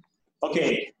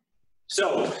 Okay,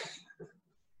 so I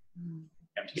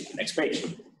have to get to the next page.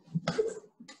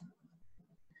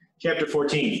 Chapter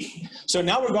 14. So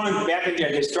now we're going back into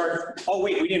historic. Oh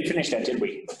wait, we didn't finish that, did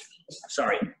we?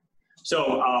 Sorry.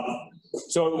 So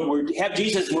we have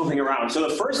Jesus moving around. So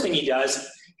the first thing he does,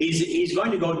 he's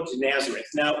going to go to Nazareth.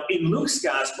 Now in Luke's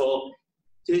gospel,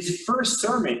 his first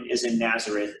sermon is in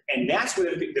Nazareth, and that's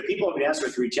where the people of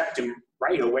Nazareth reject him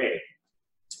right away.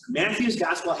 Matthew's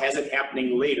gospel has it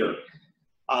happening later.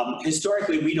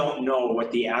 Historically, we don't know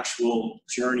what the actual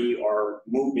journey or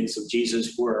movements of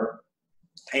Jesus were.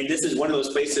 And this is one of those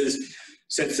places,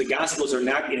 since the Gospels are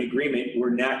not in agreement, we're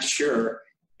not sure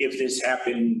if this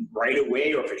happened right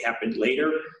away or if it happened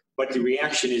later, but the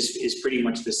reaction is pretty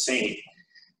much the same.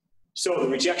 So the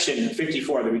rejection,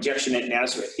 54, the rejection at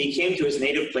Nazareth. He came to his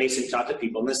native place and taught the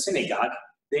people in the synagogue.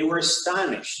 They were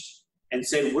astonished and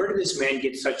said, "Where did this man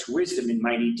get such wisdom and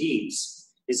mighty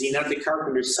deeds? Is he not the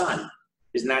carpenter's son?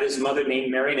 Is not his mother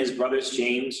named Mary and his brothers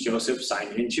James, Joseph,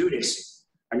 Simon, and Judas?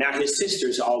 Are not his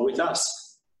sisters all with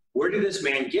us? Where did this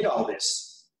man get all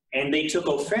this?" And they took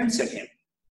offense at him.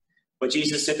 But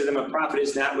Jesus said to them, "A prophet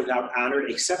is not without honor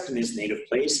except in his native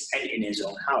place and in his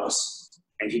own house."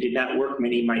 And he did not work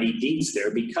many mighty deeds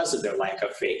there because of their lack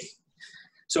of faith.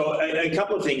 So a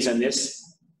couple of things on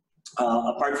this,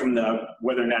 apart from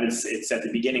whether or not it's at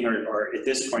the beginning or at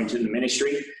this point in the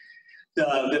ministry.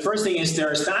 The first thing is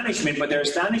their astonishment, but their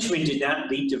astonishment did not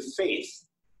lead to faith.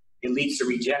 It leads to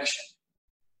rejection.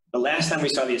 The last time we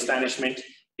saw the astonishment,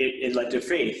 it led to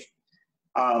faith.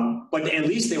 But at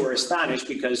least they were astonished,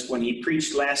 because when he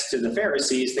preached last to the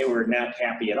Pharisees, they were not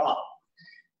happy at all.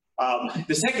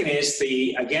 The second is,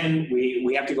 again,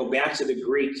 we have to go back to the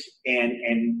Greek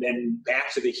and then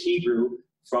back to the Hebrew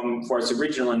for its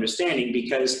original understanding,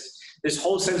 because this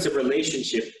whole sense of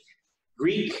relationship,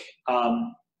 Greek,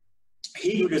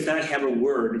 Hebrew does not have a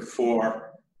word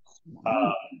for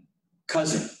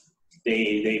cousin.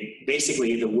 They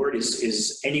basically, the word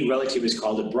is any relative is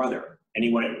called a brother.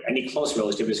 Any close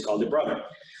relative is called a brother.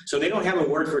 So they don't have a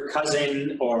word for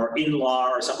cousin or in-law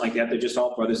or something like that. They're just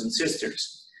all brothers and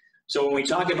sisters. So when we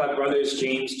talk about brothers,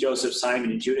 James, Joseph,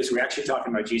 Simon, and Judas, we're actually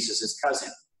talking about Jesus'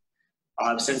 cousin.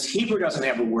 Since Hebrew doesn't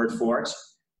have a word for it,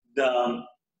 the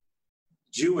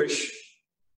Jewish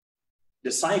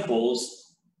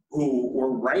disciples who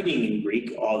were writing in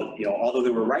Greek, although they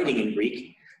were writing in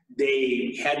Greek,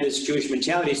 they had this Jewish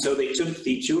mentality, so they took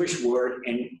the Jewish word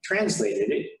and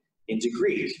translated it into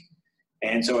Greek.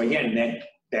 And so again,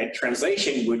 that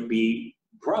translation would be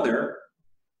brother,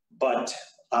 but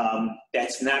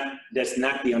that's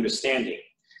not the understanding.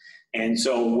 And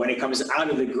so when it comes out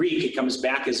of the Greek, it comes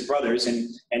back as brothers,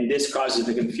 and this causes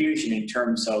the confusion in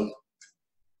terms of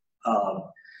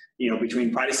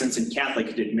between Protestants and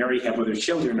Catholic. Did Mary have other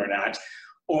children or not?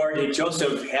 Or did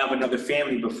Joseph have another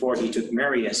family before he took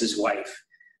Mary as his wife?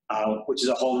 Which is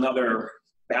a whole nother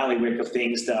ballywick of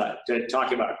things to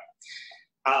talk about.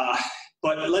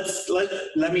 But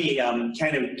let me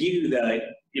kind of give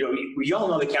you we all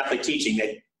know the Catholic teaching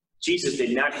that Jesus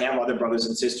did not have other brothers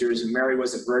and sisters, and Mary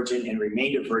was a virgin and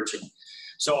remained a virgin.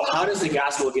 So how does the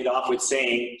gospel get off with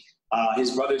saying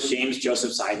his brothers James,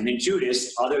 Joseph, Simon, and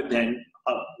Judas, other than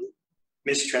a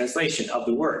mistranslation of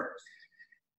the word?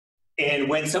 And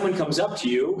when someone comes up to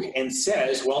you and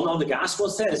says, well, no, the gospel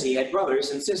says he had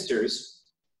brothers and sisters,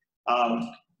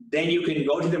 then you can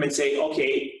go to them and say,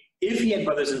 okay, if he had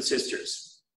brothers and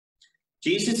sisters,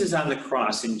 Jesus is on the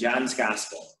cross in John's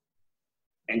gospel.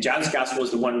 And John's gospel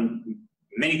is the one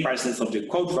many Protestants love to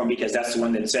quote from, because that's the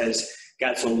one that says,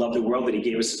 God so loved the world that he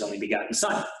gave us his only begotten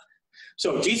son.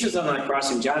 So Jesus on the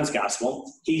cross in John's gospel,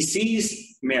 he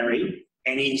sees Mary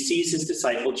and he sees his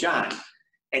disciple John.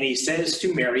 And he says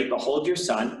to Mary, behold your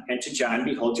son, and to John,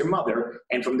 behold your mother.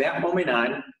 And from that moment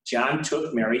on, John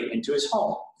took Mary into his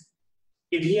home.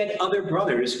 If he had other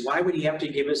brothers, why would he have to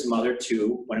give his mother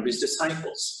to one of his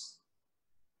disciples?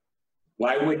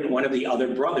 Why wouldn't one of the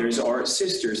other brothers or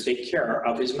sisters take care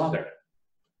of his mother?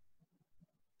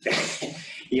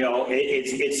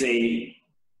 It's a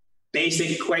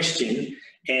basic question.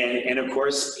 And of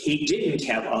course, he didn't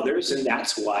have others, and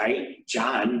that's why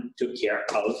John took care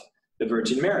of the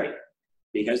Virgin Mary,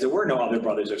 because there were no other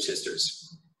brothers or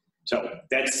sisters. So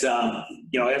that's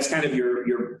that's kind of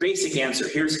your basic answer.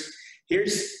 Here's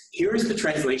the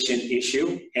translation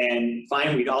issue, and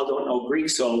fine, we all don't know Greek,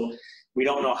 so we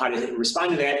don't know how to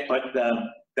respond to that. But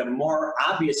the more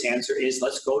obvious answer is,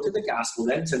 let's go to the gospel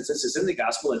then. Since this is in the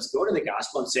gospel, let's go to the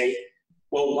gospel and say,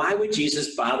 well, why would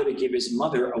Jesus bother to give his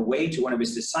mother away to one of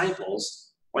his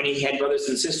disciples when he had brothers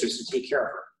and sisters to take care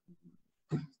of her?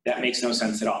 That makes no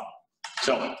sense at all.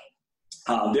 So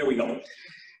there we go.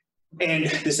 And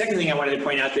the second thing I wanted to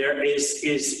point out there is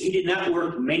he did not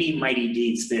work many mighty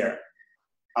deeds there.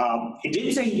 It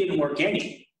didn't say he didn't work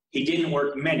any. He didn't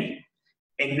work many.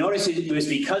 And notice it was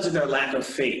because of their lack of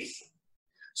faith.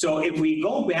 So if we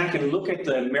go back and look at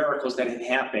the miracles that had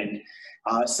happened,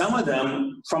 some of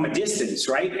them from a distance,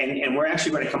 right? And we're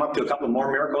actually going to come up to a couple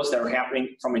more miracles that are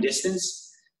happening from a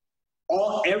distance.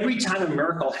 Every time a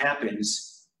miracle happens,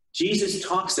 Jesus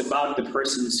talks about the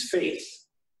person's faith.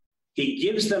 He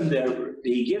gives them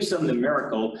the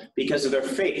miracle because of their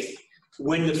faith.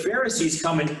 When the Pharisees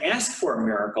come and ask for a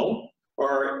miracle,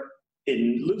 or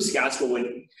in Luke's gospel,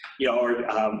 when,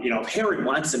 if Herod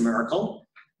wants a miracle,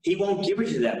 he won't give it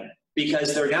to them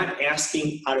because they're not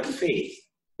asking out of faith.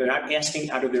 They're not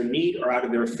asking out of their need or out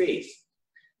of their faith.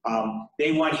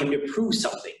 They want him to prove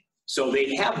something, so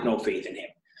they have no faith in him.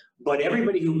 But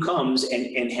everybody who comes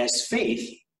and has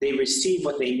faith, they receive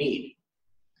what they need.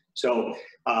 So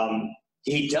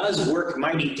he does work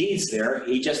mighty deeds there.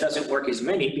 He just doesn't work as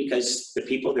many because the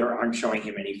people there aren't showing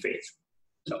him any faith.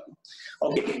 So,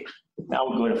 okay, now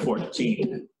we'll go to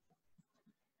 14.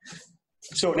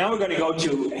 So now we're going to go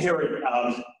to Herod.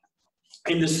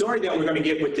 And the story that we're going to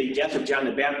get with the death of John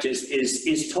the Baptist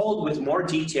is told with more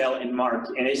detail in Mark.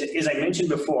 And as I mentioned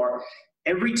before,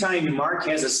 every time Mark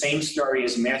has the same story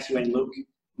as Matthew and Luke,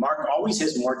 Mark always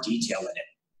has more detail in it.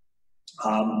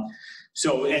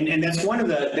 And that's one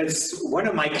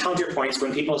of my counterpoints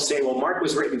when people say, well, Mark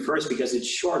was written first because it's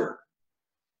shorter.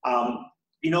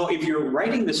 If you're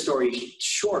writing the story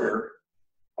shorter,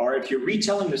 or if you're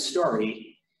retelling the story,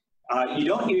 you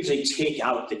don't usually take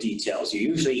out the details. You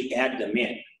usually add them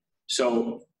in.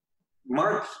 So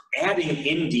Mark adding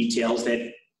in details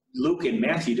that Luke and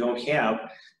Matthew don't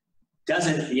have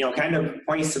doesn't, kind of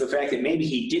points to the fact that maybe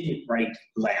he didn't write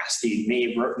last. He may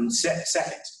have written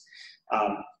second.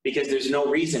 Because there's no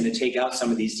reason to take out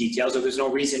some of these details, or there's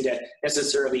no reason to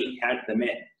necessarily add them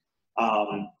in,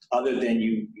 other than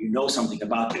you know something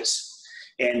about this.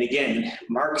 And again,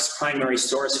 Mark's primary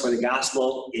source for the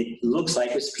gospel, it looks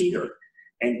like, was Peter.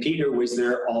 And Peter was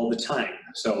there all the time.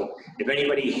 So if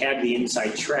anybody had the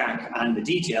inside track on the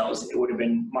details, it would have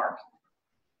been Mark.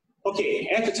 Okay,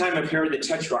 at the time of Herod the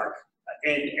Tetrarch,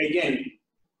 and again,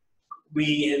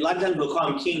 a lot of times we'll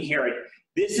call him King Herod.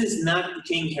 This is not the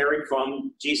King Herod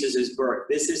from Jesus' birth.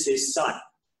 This is his son.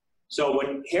 So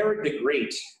when Herod the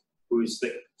Great, who's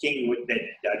the king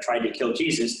that tried to kill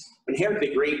Jesus, when Herod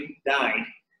the Great died,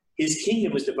 his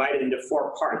kingdom was divided into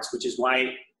 4 parts, which is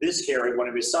why this Herod, one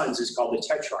of his sons, is called the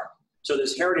Tetrarch. So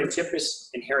there's Herod Antipas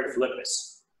and Herod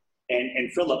Philippus.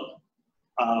 And Philip,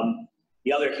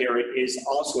 the other Herod, is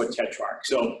also a Tetrarch.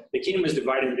 So the kingdom was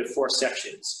divided into 4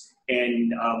 sections.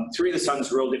 And 3 of the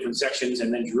sons ruled different sections,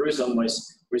 and then Jerusalem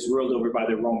was ruled over by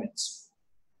the Romans.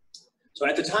 So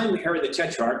at the time, Herod the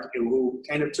Tetrarch, who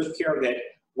kind of took care of that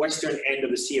western end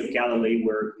of the Sea of Galilee,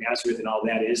 where Nazareth and all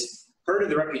that is, heard of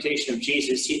the reputation of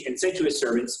Jesus and said to his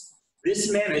servants,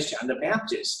 "This man is John the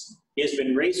Baptist. He has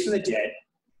been raised from the dead.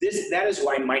 That is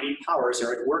why mighty powers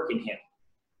are at work in him."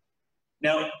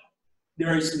 Now,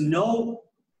 there is no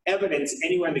evidence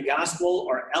anywhere in the gospel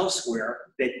or elsewhere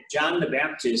that John the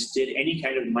Baptist did any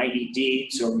kind of mighty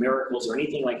deeds or miracles or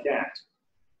anything like that.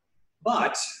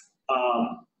 But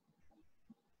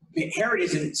Herod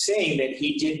isn't saying that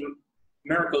he did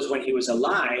miracles when he was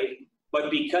alive, but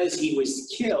because he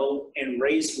was killed and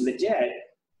raised from the dead,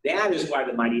 that is why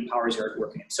the mighty powers are at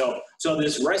work in him. So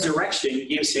this resurrection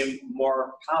gives him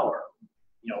more power,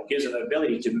 gives him the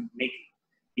ability to make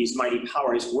these mighty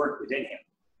powers work within him.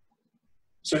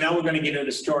 So now we're going to get into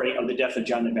the story of the death of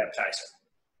John the Baptizer.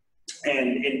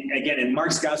 And again, in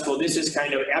Mark's gospel, this is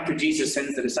kind of, after Jesus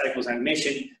sends the disciples on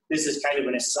mission, this is kind of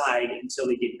an aside until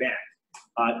they get back.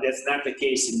 That's not the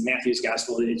case in Matthew's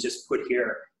gospel. It's just put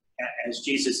here as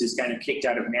Jesus is kind of kicked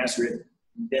out of Nazareth.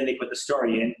 Then they put the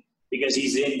story in because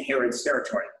he's in Herod's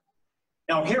territory.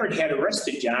 Now, Herod had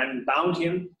arrested John, bound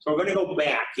him. So we're going to go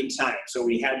back in time. So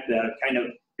we had the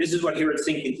this is what Herod's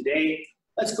thinking today.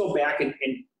 Let's go back and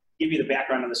give you the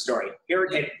background of the story.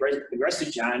 Herod had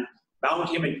arrested John, bound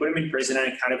him, and put him in prison on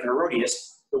account of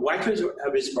Herodias, the wife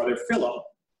of his brother Philip,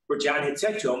 where John had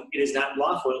said to him, "It is not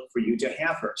lawful for you to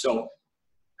have her." So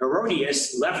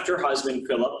Herodias left her husband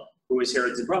Philip, who was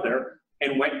Herod's brother,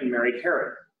 and went and married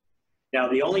Herod. Now,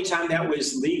 the only time that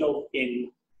was legal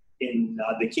in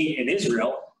the king in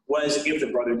Israel was if the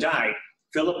brother died.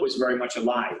 Philip was very much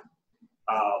alive.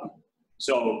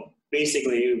 So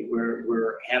basically,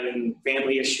 we're having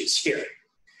family issues here.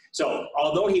 So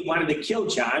although he wanted to kill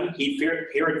John, Herod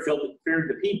feared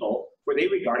the people, for they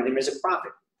regarded him as a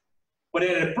prophet. But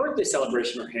at a birthday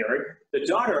celebration for Herod, the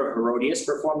daughter of Herodias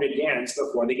performed a dance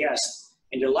before the guests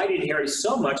and delighted Herod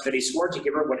so much that he swore to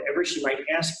give her whatever she might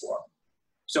ask for.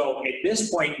 So at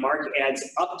this point, Mark adds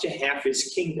up to half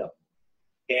his kingdom.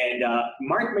 And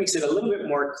Mark makes it a little bit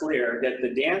more clear that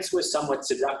the dance was somewhat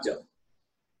seductive.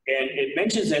 And it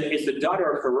mentions that it's the daughter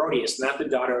of Herodias, not the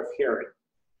daughter of Herod.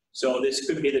 So this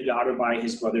could be the daughter by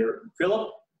his brother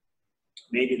Philip.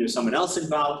 Maybe there's someone else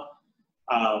involved.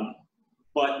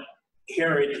 But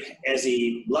Herod, as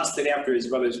he lusted after his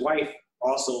brother's wife,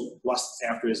 also lusts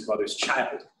after his brother's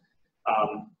child,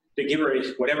 to give her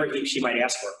whatever she might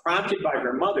ask for. Prompted by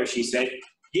her mother, she said,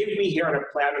 "Give me here on a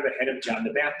platter the head of John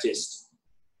the Baptist."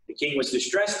 The king was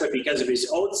distressed, but because of his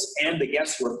oaths and the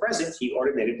guests who were present, he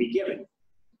ordered that it be given.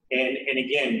 And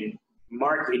again,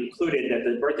 Mark included that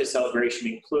the birthday celebration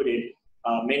included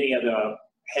many of the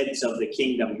heads of the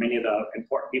kingdom, many of the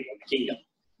important people in the kingdom.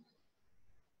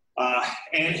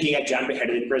 And he had John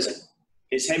beheaded in prison.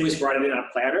 His head was brought in on a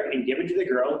platter and given to the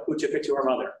girl, who took it to her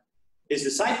mother. His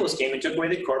disciples came and took away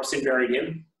the corpse and buried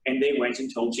him, and they went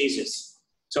and told Jesus.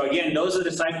 So again, those are the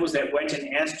disciples that went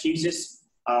and asked Jesus,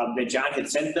 that John had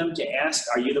sent them to ask,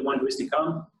 are you the one who is to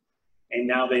come? And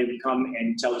now they come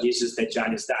and tell Jesus that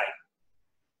John has died.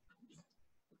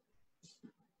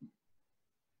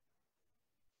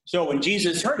 So when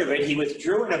Jesus heard of it, he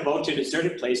withdrew in a boat to a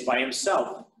deserted place by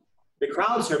himself. The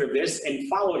crowds heard of this and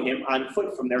followed him on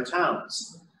foot from their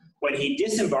towns. When he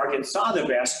disembarked and saw the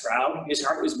vast crowd, his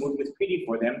heart was moved with pity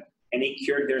for them, and he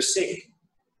cured their sick.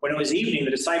 When it was evening,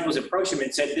 the disciples approached him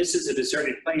and said, this is a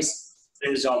deserted place,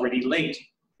 and it is already late.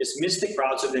 Dismiss the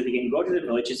crowd so that they can go to the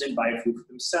villages and buy food for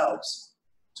themselves.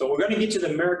 So we're going to get to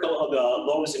the miracle of the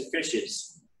loaves and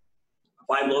fishes.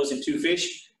 5 loaves and 2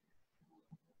 fish.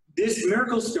 This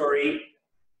miracle story,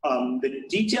 the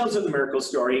details of the miracle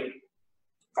story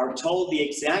are told the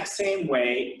exact same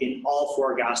way in all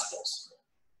 4 Gospels.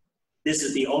 This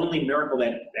is the only miracle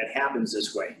that happens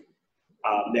this way,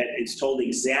 that it's told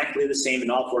exactly the same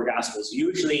in all 4 Gospels.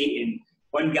 Usually in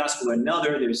one Gospel or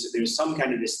another, there's some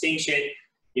kind of distinction.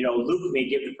 You know, Luke may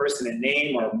give the person a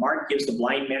name, or Mark gives the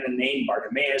blind man a name,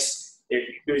 Bartimaeus.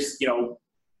 There's, you know,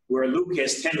 where Luke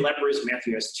has 10 lepers,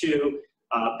 Matthew has 2,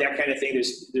 that kind of thing.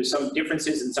 There's some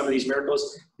differences in some of these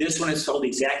miracles. This one is told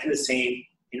exactly the same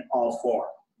in all 4.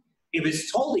 If it's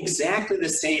told exactly the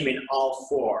same in all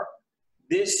 4,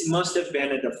 this must have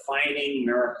been a defining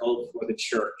miracle for the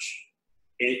church.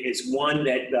 It's one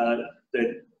that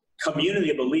the community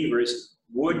of believers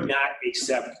would not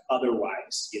accept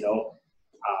otherwise. You know,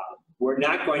 we're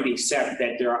not going to accept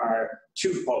that there are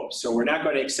 2 popes, so we're not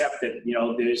going to accept that, you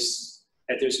know, there's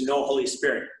no Holy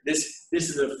Spirit. This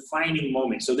is a defining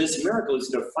moment. So this miracle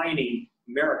is a defining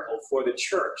miracle for the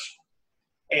church,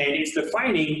 and it's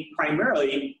defining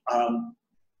primarily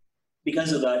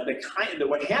because of the kind of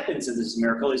what happens in this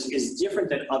miracle is different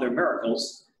than other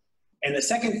miracles. And the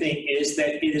second thing is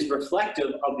that it is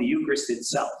reflective of the Eucharist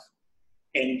itself.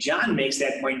 And John makes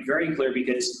that point very clear,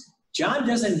 because John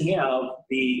doesn't have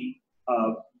the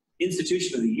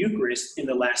institution of the Eucharist in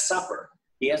the Last Supper.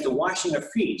 He has the washing of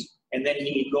feet, and then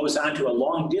he goes on to a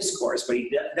long discourse, but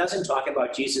he doesn't talk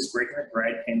about Jesus breaking the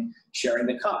bread and sharing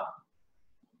the cup.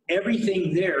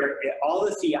 Everything there, all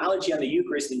the theology on the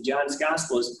Eucharist in John's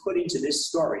Gospel is put into this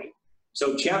story.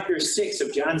 So chapter 6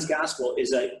 of John's Gospel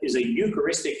is a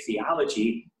Eucharistic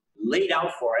theology laid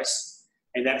out for us,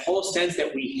 and that whole sense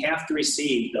that we have to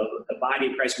receive the body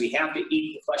of Christ, we have to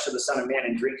eat the flesh of the Son of Man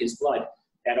and drink his blood,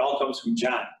 that all comes from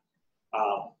John.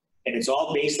 And it's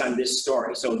all based on this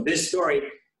story. So this story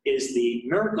is the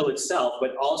miracle itself,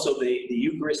 but also the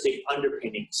Eucharistic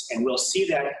underpinnings. And we'll see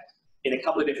that in a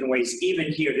couple of different ways.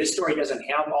 Even here, this story doesn't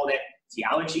have all that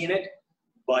theology in it,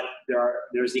 but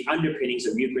there's the underpinnings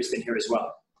of Eucharist in here as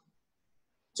well.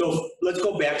 So let's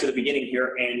go back to the beginning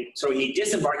here. And so he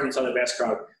disembarked and saw the vast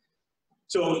crowd.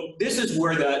 So this is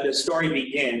where the story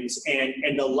begins,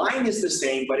 and the line is the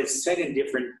same, but it's set in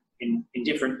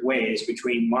different ways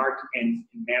between Mark and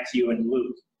Matthew and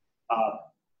Luke.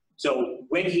 So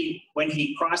when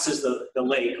he crosses the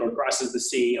lake, or crosses the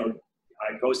sea, or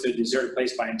goes to a deserted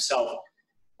place by himself,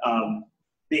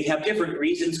 they have different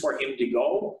reasons for him to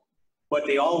go, but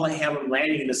they all have him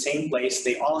landing in the same place.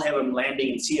 They all have him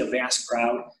landing and see a vast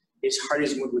crowd. His heart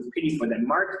is moved with pity for them.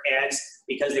 Mark adds,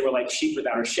 because they were like sheep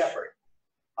without a shepherd,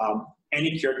 and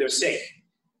he cured their sick.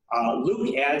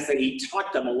 Luke adds that he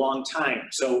taught them a long time.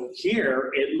 So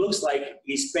here it looks like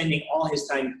he's spending all his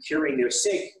time curing their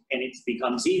sick, and it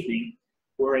becomes evening,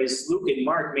 whereas Luke and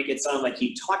Mark make it sound like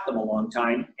he taught them a long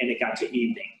time and it got to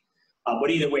evening. But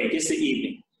either way, it gets to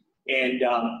evening. And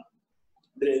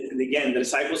again, the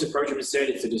disciples approached him and said,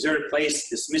 it's a deserted place,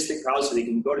 dismiss the crowd so they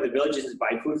can go to the villages and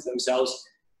buy food for themselves.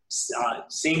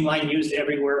 Same line used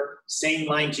everywhere. Same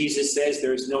line Jesus says,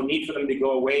 there's no need for them to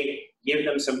go away. Give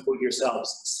them some food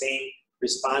yourselves. Same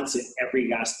response in every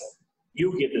gospel.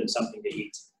 You give them something to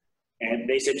eat. And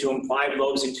they said to him, 5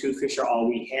 loaves and 2 fish are all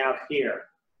we have here.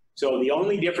 So the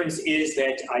only difference is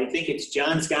that I think it's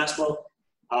John's gospel.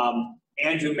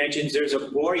 Andrew mentions there's a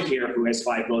boy here who has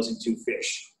 5 loaves and 2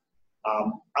 fish.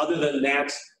 Other than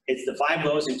that, it's the 5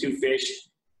 loaves and 2 fish.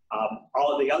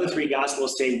 All of the other 3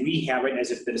 gospels say we have it,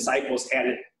 as if the disciples had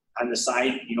it on the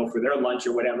side, you know, for their lunch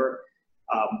or whatever.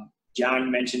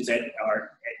 John mentions that,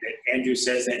 or that Andrew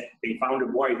says that they found a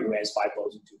boy who has 5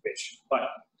 loaves and 2 fish. But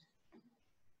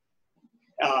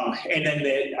And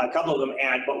then a couple of them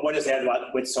add, but what is that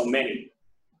about with so many?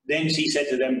 Then she said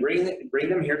to them, bring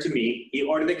them here to me. He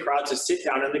ordered the crowd to sit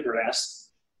down on the grass,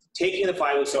 taking the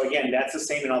 5 loaves. So again, that's the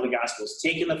same in all the Gospels.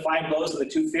 Taking the 5 loaves and the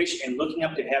 2 fish and looking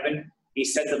up to heaven, he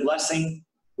said the blessing,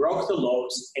 broke the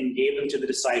loaves, and gave them to the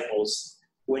disciples,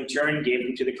 who in turn gave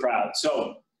them to the crowd.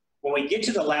 So when we get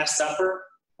to the Last Supper,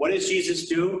 what does Jesus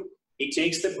do? He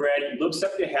takes the bread, looks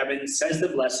up to heaven, says the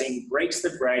blessing, breaks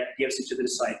the bread, gives it to the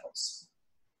disciples.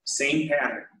 Same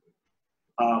pattern.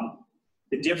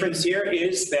 The difference here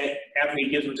is that after he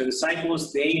gives them to the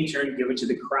disciples, they in turn give it to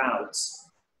the crowds.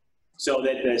 So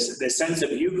that the sense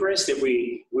of Eucharist, if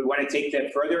we want to take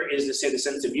that further, is to say the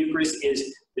sense of Eucharist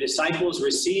is the disciples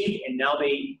receive and now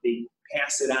they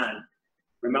pass it on.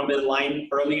 Remember the line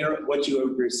earlier, what you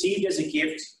have received as a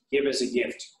gift, give as a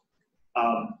gift.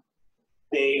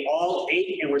 They all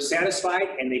ate and were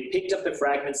satisfied, and they picked up the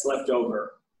fragments left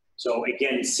over. So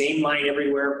again, same line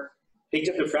everywhere. Picked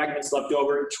up the fragments left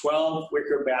over, 12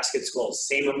 wicker baskets full,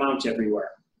 same amount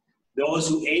everywhere. Those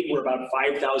who ate were about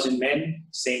 5,000 men,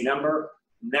 same number,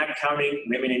 not counting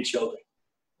women and children.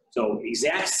 So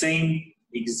exact same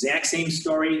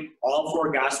story, all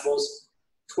 4 Gospels.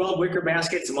 12 wicker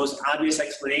baskets, the most obvious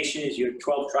explanation is you have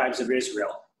 12 tribes of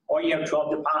Israel, or you have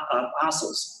 12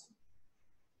 apostles.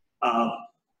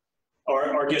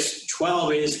 Or just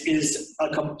 12 is a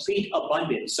complete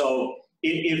abundance. So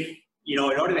if in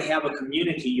order to have a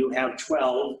community, you have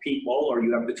 12 people, or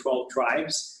you have the 12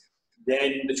 tribes,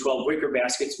 then the 12 wicker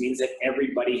baskets means that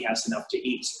everybody has enough to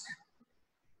eat.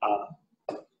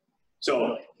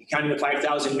 So counting the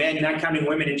 5,000 men, not counting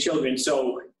women and children.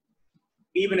 So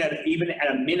even at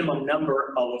a minimum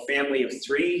number of a family of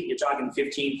 3, you're talking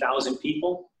 15,000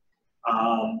 people.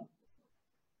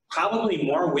 Probably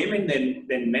more women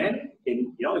than men.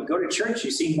 And go to church,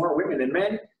 you see more women than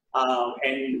men.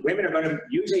 And women are going to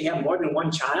usually have more than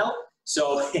 1 child.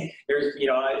 So there's,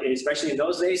 especially in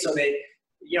those days, so they,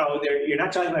 you're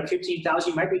not talking about 15,000,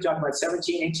 you might be talking about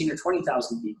 17, 18, or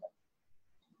 20,000 people,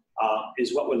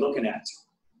 is what we're looking at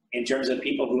in terms of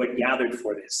people who had gathered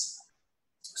for this.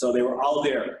 So they were all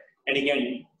there. And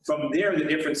again, from there, the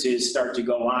differences start to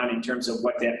go on in terms of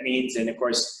what that means. And of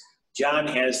course, John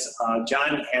has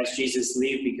Jesus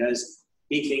leave because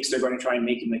he thinks they're going to try and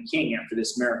make him a king after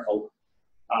this miracle.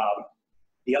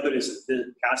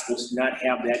 The Gospels do not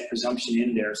have that presumption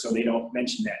in there, so they don't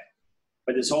mention that.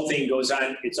 But this whole thing goes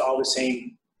on. It's all the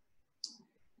same.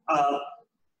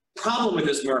 Problem with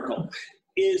this miracle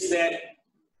is that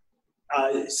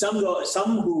some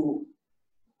who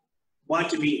want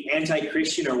to be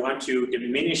anti-Christian or want to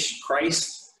diminish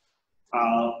Christ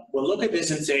will look at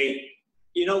this and say,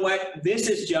 you know what, this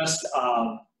is just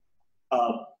a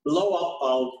blow-up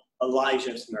of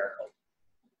Elijah's miracle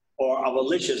or of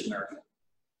Elisha's miracle.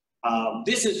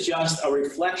 This is just a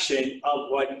reflection of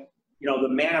what, the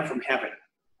manna from heaven.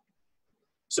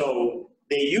 So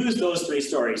they use those 3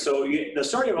 stories. So the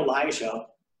story of Elijah,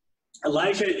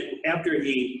 after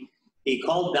he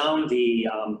called down the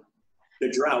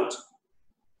drought,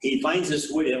 he finds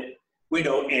this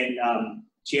widow and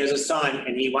she has a son,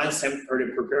 and he wants her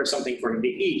to prepare something for him to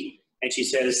eat. And she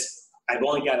says, I've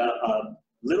only got a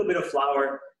little bit of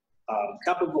flour, a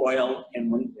cup of oil,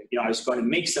 and I was going to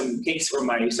make some cakes for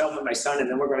myself and my son, and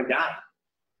then we're going to die.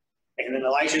 And then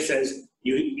Elijah says,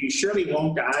 you surely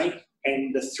won't die.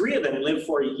 And the 3 of them live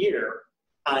for a year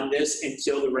on this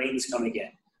until the rains come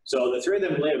again. So the 3 of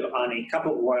them live on a cup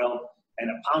of oil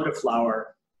and a pound of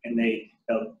flour, and the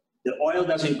oil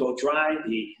doesn't go dry.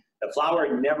 The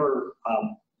flour never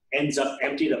ends up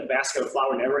empty. The basket of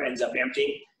flour never ends up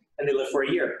empty, and they live for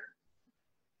a year.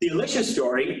 The Elisha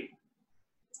story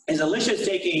is Elisha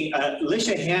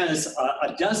has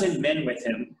a dozen men with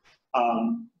him,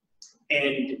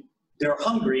 and they're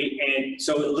hungry, and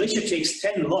so Elisha takes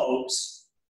 10 loaves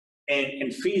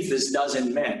and feeds this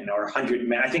dozen men, or 100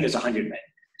 men. I think it's 100 men.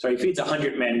 So he feeds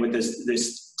 100 men with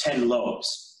this 10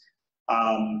 loaves.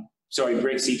 So he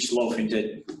breaks each loaf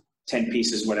into 10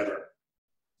 pieces, whatever.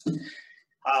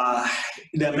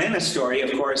 The manna story,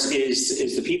 of course,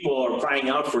 is the people are crying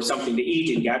out for something to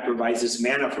eat, and God provides this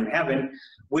manna from heaven,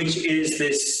 which is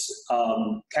this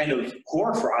kind of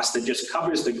hoarfrost that just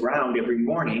covers the ground every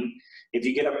morning. If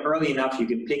you get up early enough, you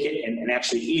can pick it and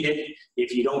actually eat it.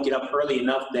 If you don't get up early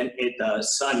enough, then the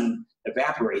sun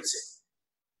evaporates it.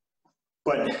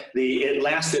 But it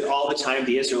lasted all the time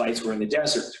the Israelites were in the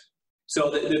desert. So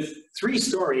the 3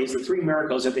 stories, the 3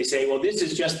 miracles that they say, well, this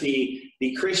is just the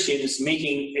Christians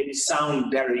making it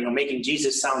sound better, making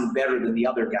Jesus sound better than the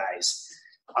other guys.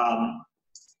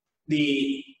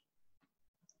 The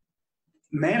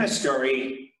manna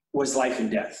story was life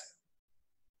and death.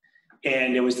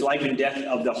 And it was the life and death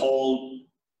of the whole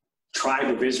tribe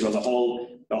of Israel,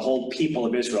 the whole people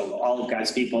of Israel, all of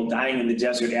God's people dying in the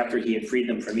desert after he had freed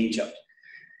them from Egypt.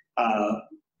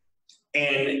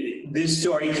 And this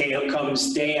story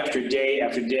comes day after day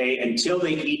after day until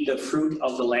they eat the fruit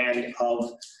of the land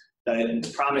of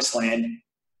the promised land.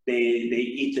 They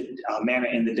eat the manna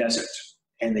in the desert,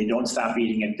 and they don't stop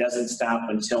eating. It doesn't stop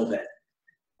until then.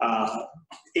 An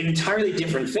entirely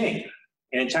different thing,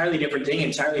 entirely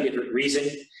different reason.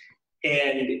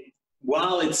 And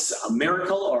while it's a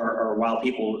miracle, or while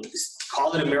people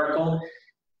call it a miracle,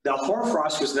 the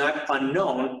hoarfrost was not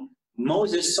unknown.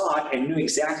 Moses saw it and knew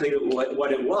exactly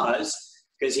what it was,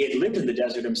 because he had lived in the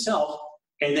desert himself,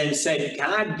 and then said,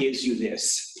 God gives you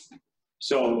this.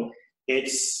 So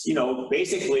it's,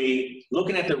 basically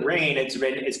looking at the rain, it's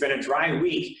been a dry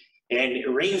week, and it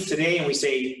rains today, and we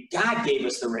say, God gave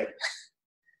us the rain.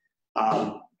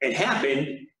 It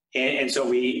happened, and so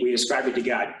we ascribe it to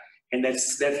God. And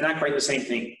that's not quite the same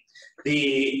thing.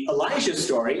 The Elijah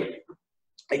story,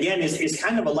 again, is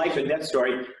kind of a life and death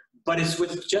story, but it's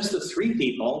with just the 3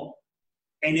 people,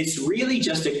 and it's really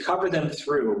just to cover them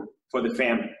through for the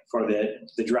famine, for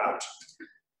the drought.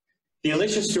 The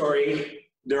Elisha story,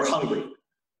 they're hungry.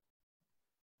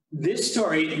 This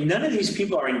story, none of these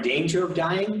people are in danger of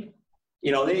dying.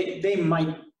 They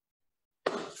might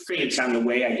faint on the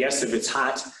way, I guess, if it's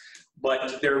hot,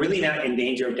 but they're really not in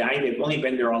danger of dying. They've only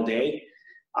been there all day.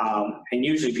 And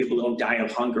usually people don't die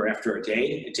of hunger after a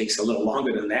day. It takes a little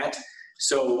longer than that.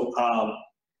 So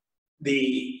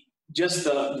the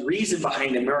reason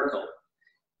behind the miracle.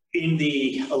 In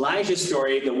the Elijah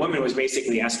story, the woman was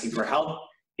basically asking for help.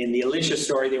 In the Elisha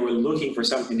story, they were looking for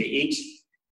something to eat.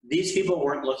 These people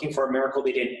weren't looking for a miracle.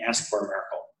 They didn't ask for a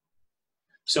miracle.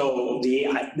 So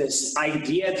this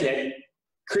idea that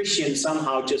Christians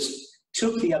somehow just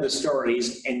took the other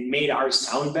stories and made ours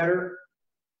sound better,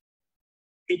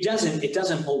 it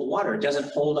doesn't hold water. It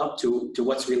doesn't hold up to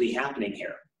what's really happening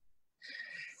here.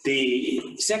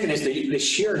 The second is the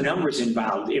sheer numbers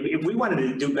involved. If we wanted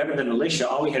to do better than Elisha,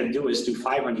 all we had to do was do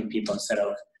 500 people instead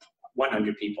of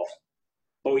 100 people.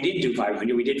 But we didn't do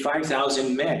 500. We did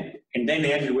 5,000 men, and then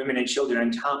added women and children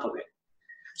on top of it.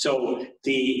 So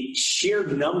the sheer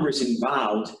numbers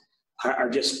involved are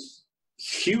just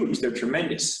huge. They're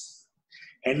tremendous.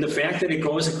 And the fact that it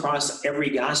goes across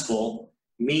every gospel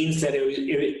means that it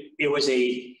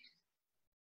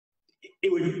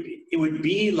would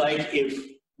be like if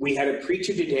we had a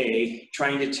preacher today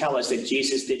trying to tell us that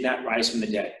Jesus did not rise from the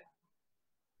dead.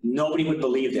 Nobody would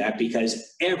believe that,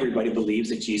 because everybody believes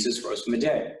that Jesus rose from the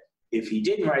dead. If he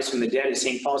didn't rise from the dead, as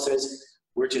St. Paul says,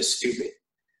 we're just stupid.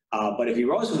 But if he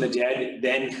rose from the dead,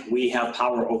 then we have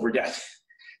power over death.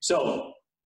 So,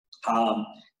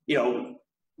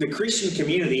 the Christian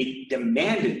community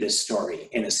demanded this story,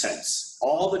 in a sense.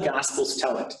 All the Gospels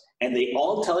tell it, and they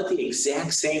all tell it the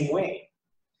exact same way.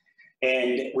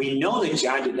 And we know that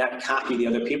John did not copy the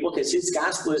other people, because his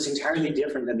Gospel is entirely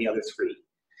different than the other 3.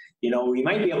 We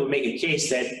might be able to make a case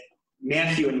that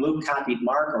Matthew and Luke copied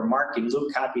Mark, or Mark and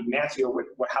Luke copied Matthew, or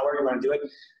however you want to do it.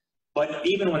 But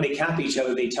even when they copy each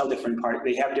other, they tell different parts.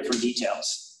 They have different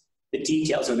details. The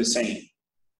details are the same.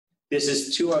 This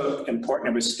is too important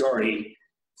of a story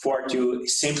for it to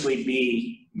simply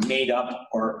be made up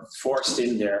or forced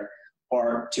in there,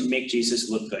 or to make Jesus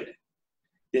look good.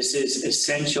 This is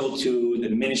essential to the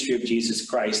ministry of Jesus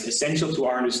Christ, essential to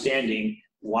our understanding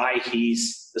why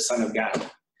he's the Son of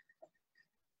God.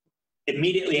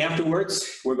 Immediately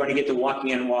afterwards, we're going to get to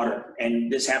walking on water,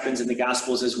 and this happens in the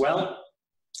Gospels as well.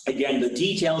 Again, the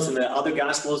details in the other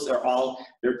Gospels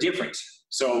they're different.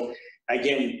 So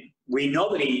again, we know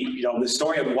that the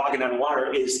story of walking on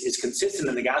water is consistent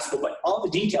in the Gospel, but all the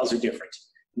details are different,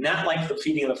 not like the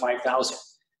feeding of the 5,000.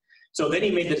 So then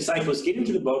he made the disciples get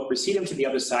into the boat, proceed him to the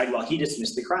other side while he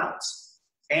dismissed the crowds.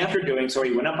 After doing so,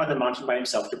 he went up on the mountain by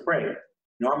himself to pray.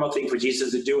 Normal thing for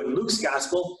Jesus to do in Luke's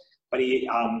Gospel, but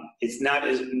it's not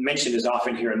mentioned as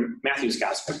often here in Matthew's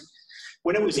Gospel.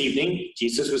 When it was evening,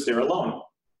 Jesus was there alone.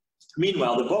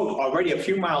 Meanwhile, the boat, already a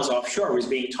few miles offshore, was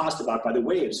being tossed about by the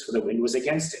waves, for the wind was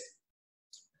against it.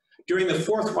 During the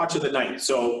 4th watch of the night,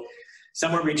 so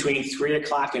somewhere between 3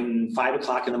 o'clock and 5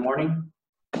 o'clock in the morning,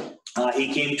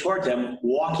 he came toward them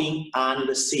walking on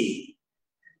the sea.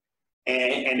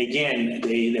 And again,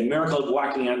 the miracle of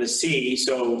walking on the sea,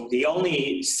 so the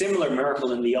only similar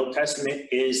miracle in the Old Testament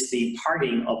is the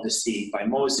parting of the sea by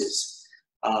Moses.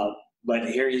 But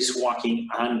here he's walking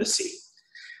on the sea.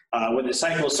 When the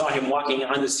disciples saw him walking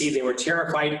on the sea, they were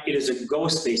terrified. It is a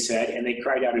ghost, they said, and they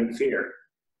cried out in fear.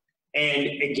 And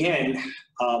again,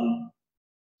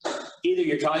 either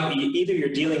you're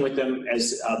dealing with them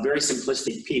as very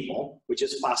simplistic people, which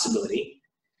is a possibility,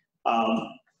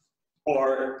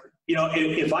 or, you know,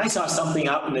 if I saw something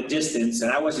out in the distance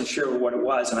and I wasn't sure what it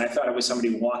was and I thought it was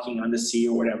somebody walking on the sea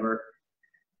or whatever,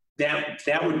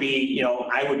 that would be, you know,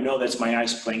 I would know that's my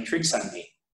eyes playing tricks on me.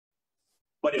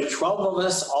 But if 12 of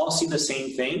us all see the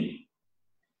same thing,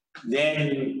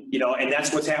 then, you know, and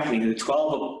that's what's happening. The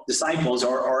 12 disciples,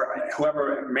 or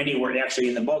however many were actually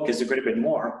in the boat, because there could have been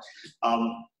more,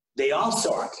 they all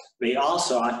saw it. They all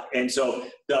saw it. And so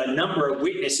the number of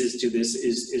witnesses to this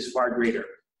is far greater.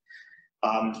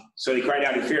 So they cried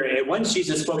out in fear. And once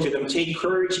Jesus spoke to them, "Take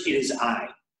courage, it is I."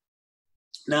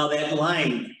 Now that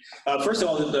line, first of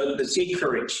all, the take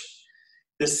courage.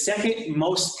 The second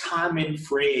most common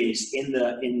phrase in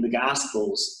the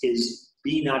Gospels is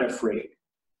 "be not afraid."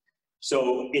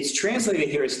 So it's translated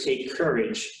here as "take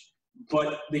courage,"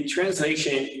 but the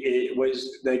translation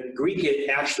the Greek. It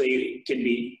actually can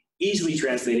be easily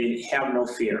translated "have no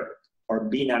fear" or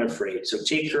 "be not afraid." So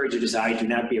 "take courage, it is I, do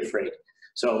not be afraid."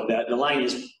 So the line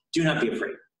is "do not be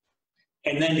afraid."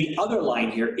 And then the other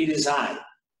line here, "it is I."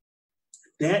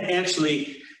 That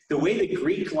actually, the way the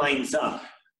Greek lines up,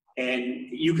 and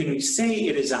you can say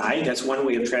 "it is I," that's one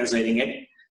way of translating it,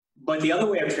 but the other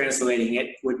way of translating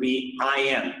it would be "I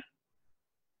am."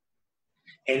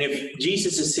 And if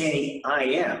Jesus is saying "I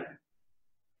am,"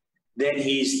 then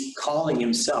he's calling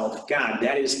himself God.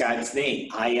 That is God's name.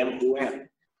 I am who am.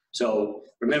 So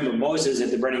remember Moses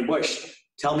at the burning bush.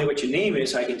 "Tell me what your name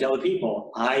is so I can tell the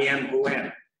people, I am who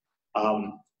am."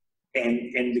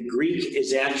 And the Greek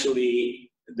is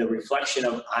actually the reflection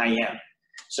of "I am."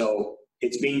 So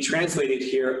it's being translated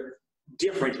here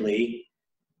differently,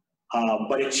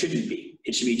 but it shouldn't be.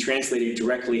 It should be translated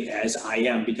directly as "I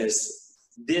am," because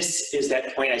this is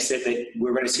that point I said that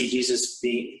we're going to see Jesus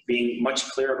being much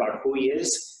clearer about who he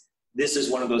is. This is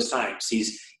one of those times.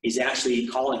 He's actually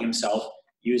calling himself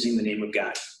using the name of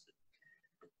God.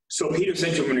 So Peter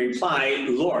said to him in reply,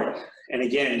 "Lord." And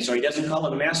again, so he doesn't call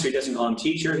him master, he doesn't call him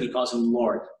teacher, he calls him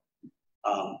Lord.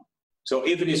 "So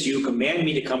if it is you, command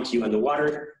me to come to you on the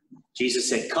water." Jesus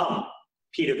said, "Come."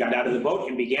 Peter got out of the boat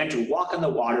and began to walk on the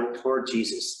water toward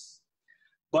Jesus.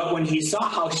 But when he saw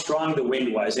how strong the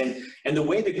wind was, and the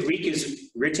way the Greek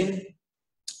is written,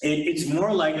 it's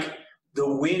more like the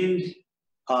wind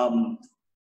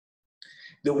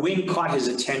caught his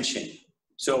attention.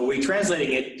 So we're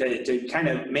translating it to kind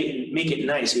of make it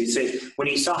nice. We say, when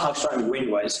he saw how strong the wind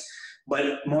was.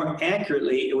 But more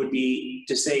accurately, it would be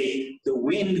to say the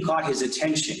wind caught his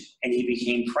attention and he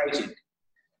became frightened.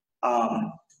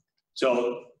 And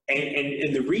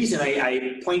the reason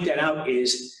I point that out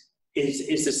is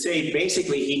to say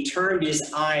basically he turned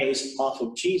his eyes off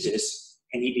of Jesus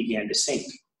and he began to sink.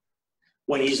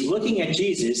 When he's looking at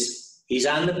Jesus, he's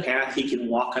on the path, he can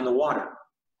walk on the water.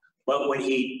 But when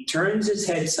he turns his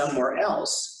head somewhere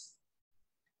else,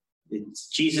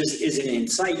 Jesus isn't in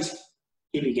sight,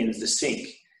 he begins to sink.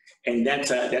 And that's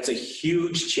a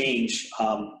huge change.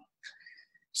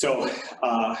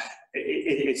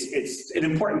 It's an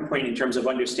important point in terms of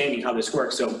understanding how this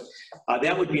works. So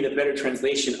that would be the better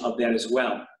translation of that as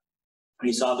well. When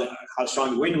he saw how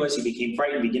strong the wind was, he became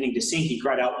frightened, beginning to sink. He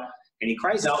cried out, and he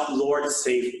cries out, "Lord,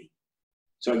 save me."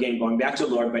 So again, going back to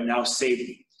Lord, but now save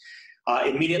me.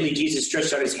 Immediately, Jesus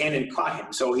stretched out his hand and caught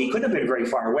him. So he couldn't have been very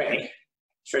far away.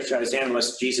 Stretched out his hand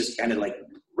unless Jesus kind of like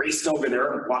raced over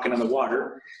there, walking on the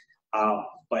water.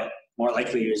 But more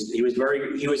likely, he was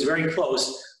very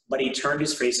close. But he turned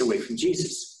his face away from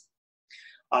Jesus.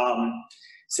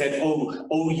 Said,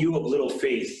 "Oh, you of little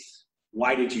faith,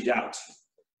 why did you doubt?"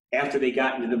 After they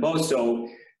got into the boat. So,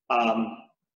 and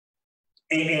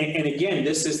again,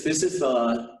 this is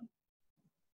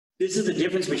the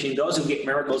difference between those who get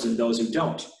miracles and those who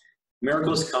don't.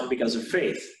 Miracles come because of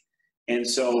faith. And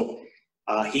so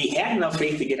he had enough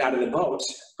faith to get out of the boat,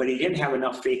 but he didn't have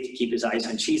enough faith to keep his eyes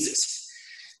on Jesus.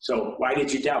 So why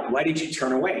did you doubt? Why did you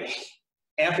turn away?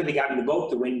 After they got in the boat,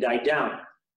 the wind died down.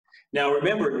 Now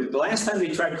remember, the last time they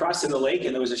tried crossing the lake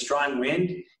and there was a strong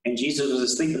wind and Jesus was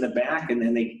asleep in the back and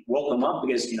then they woke him up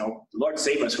because, Lord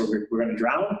save us, we're going to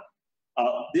drown.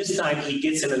 This time he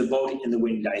gets into the boat and the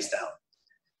wind dies down.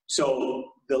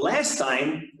 So the last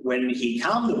time when he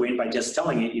calmed the wind by just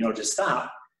telling it, to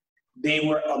stop, they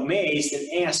were amazed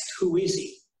and asked, "Who is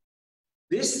he?"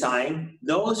 This time,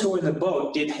 those who were in the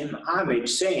boat did him homage,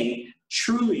 saying,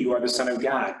 "Truly you are the Son of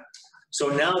God." So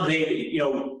now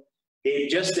it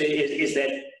just is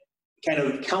that kind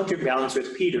of counterbalance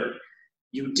with Peter.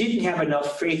 You didn't have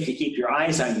enough faith to keep your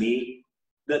eyes on me.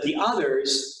 That the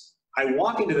others, I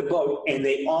walk into the boat and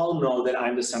they all know that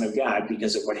I'm the Son of God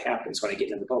because of what happens when I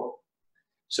get in the boat.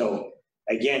 So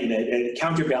again, it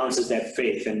counterbalances that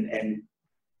faith. And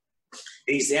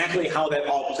exactly how that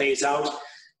all plays out,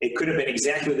 it could have been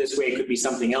exactly this way, it could be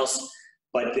something else.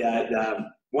 But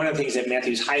one of the things that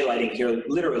Matthew's highlighting here,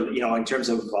 literally, in terms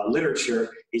of literature,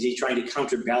 is he's trying to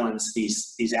counterbalance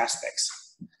these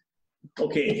aspects.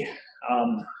 Okay,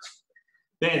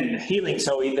 then healing.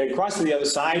 So they cross to the other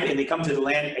side and they come to the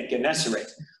land at Gennesaret.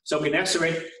 So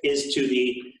Gennesaret is to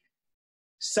the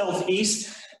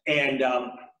southeast, and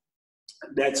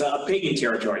that's a pagan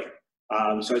territory.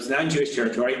 So it's non-Jewish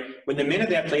territory. When the men of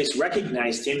that place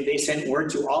recognized him, they sent word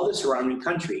to all the surrounding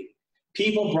country.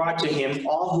 People brought to him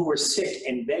all who were sick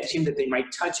and begged him that they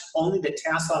might touch only the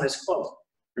tassel on his cloak.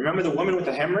 Remember the woman with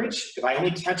the hemorrhage? If I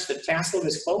only touch the tassel of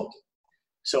his cloak,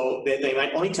 so that they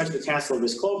might only touch the tassel of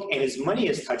his cloak, and as many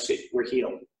as touched it were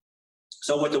healed.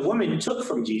 So what the woman took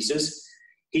from Jesus,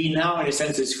 he now, in a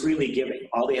sense, is freely giving.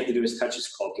 All they have to do is touch his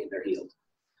cloak and they're healed.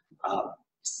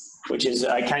 Which is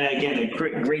kind of, again,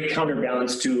 a great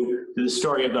counterbalance to the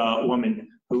story of the woman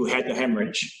who had the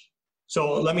hemorrhage.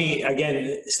 So let me,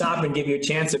 again, stop and give you a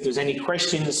chance if there's any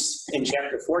questions in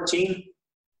chapter 14.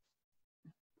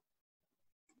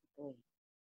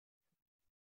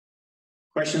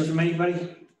 Questions from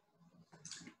anybody?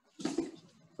 Do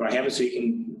I have it so you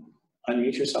can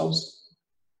unmute yourselves?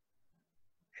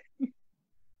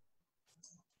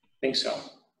 Think so.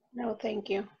 No, thank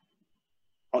you.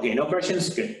 Okay, no questions?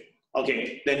 Good.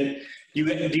 Okay, then do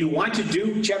you want to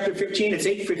do chapter 15? It's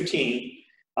 8:15.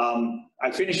 I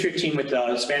finished 15 with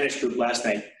the Spanish group last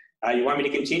night. You want me to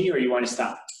continue or you want to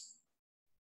stop?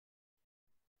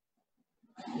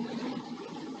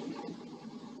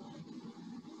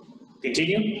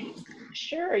 Continue?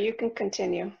 Sure, you can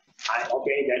continue.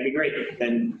 Okay, that'd be great.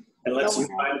 Then let's move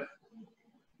on.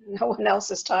 No one else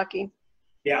is talking.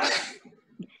 Yeah.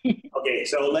 Okay,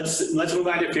 so let's move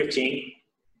on to 15,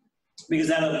 because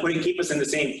that'll keep us in the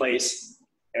same place.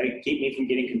 Okay? Keep me from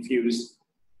getting confused.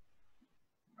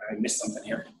 I missed something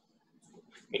here.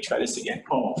 Let me try this again.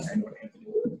 Oh, I know what I have to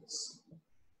do with this.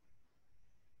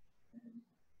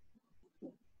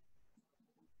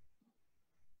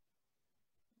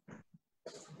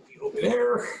 Over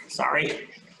there. Sorry.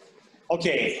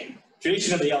 Okay.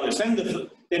 Tradition of the elders.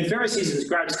 Then Pharisees and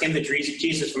scribes came to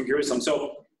Jesus from Jerusalem.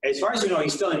 So as far as we know,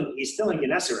 he's still in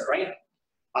Gennesaret, right?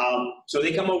 So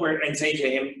they come over and say to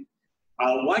him,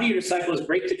 "Why do your disciples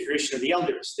break the tradition of the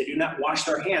elders? They do not wash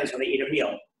their hands when they eat a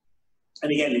meal."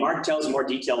 And again, Mark tells more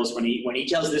details. When he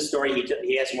tells this story,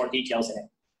 he has more details in it.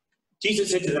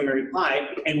 Jesus said to them in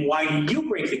reply, "And why do you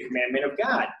break the commandment of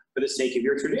God for the sake of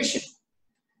your tradition?"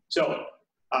 So,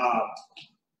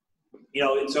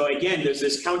 so again, there's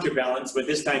this counterbalance, but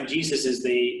this time Jesus is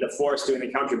the force doing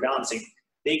the counterbalancing.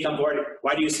 They come forward,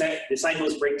 "Why do you say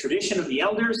disciples break tradition of the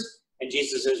elders?" And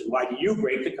Jesus says, "Why do you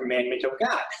break the commandment of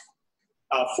God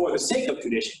for the sake of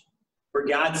tradition? For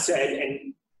God said,"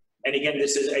 and again,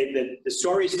 this is the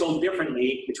story is told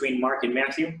differently between Mark and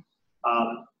Matthew.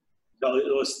 So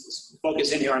let's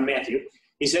focus in here on Matthew.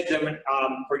 He said to them,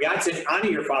 "For God said,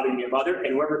 honor your father and your mother,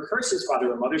 and whoever curses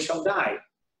father or mother shall die.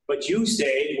 But you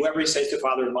say, whoever says to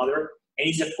father or mother,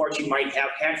 any support you might have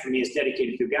had from me is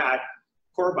dedicated to God."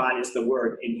 Korban is the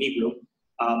word in Hebrew.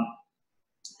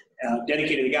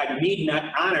 Dedicated to God, need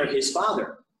not honor his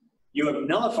father. You have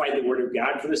nullified the word of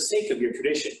God for the sake of your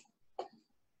tradition.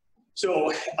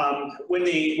 So when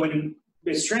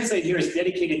it's translated here as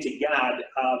dedicated to God,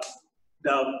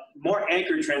 the more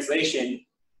accurate translation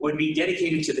would be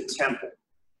dedicated to the temple,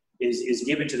 is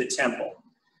given to the temple.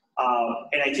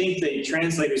 And I think the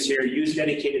translators here use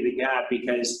dedicated to God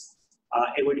because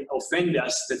it would offend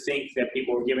us to think that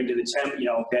people were given to the temple,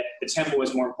 that the temple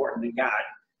was more important than God.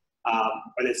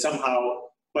 Or that somehow,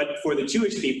 but for the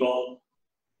Jewish people,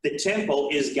 the temple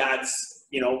is God's,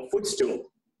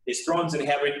 footstool. His throne's in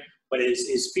heaven, but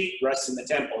his feet rest in the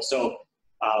temple. So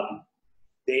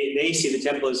they see the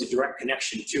temple as a direct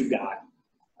connection to God.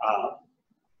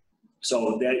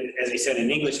 So that, as I said, in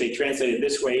English, they translated it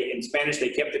this way. In Spanish, they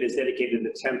kept it as dedicated to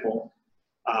the temple.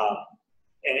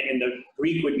 And the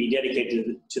Greek would be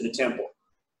dedicated to the temple.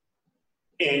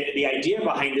 And the idea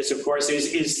behind this, of course,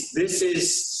 is this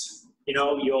is,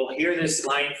 you'll hear this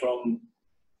line from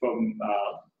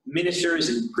ministers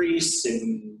and priests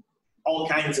and all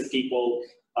kinds of people,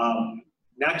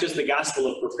 not just the gospel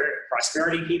of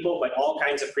prosperity people, but all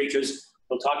kinds of preachers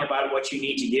will talk about what you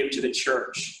need to give to the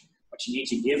church, what you need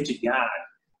to give to God,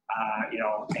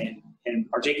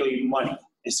 and particularly money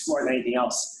is more than anything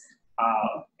else.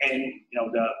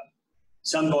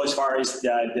 Some go as far as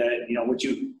what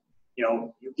you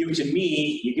give to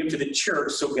me, you give to the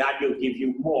church, so God will give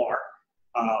you more.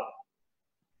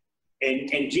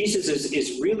 And Jesus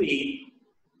is really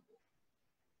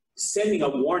sending a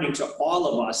warning to all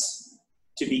of us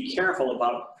to be careful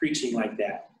about preaching like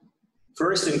that.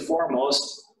 First and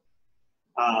foremost,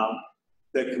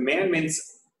 the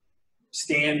commandments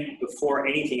stand before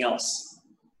anything else.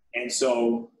 And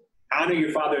so honor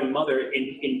your father and mother.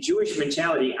 In Jewish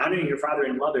mentality, honoring your father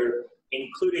and mother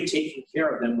included taking care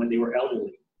of them when they were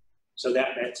elderly. So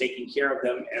that meant taking care of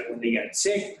them when they got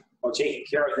sick, or taking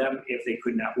care of them if they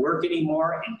could not work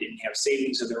anymore and didn't have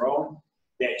savings of their own,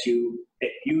 that you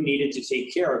needed to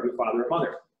take care of your father and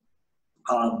mother.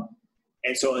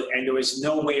 And there was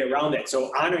no way around that.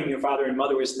 So honoring your father and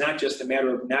mother was not just a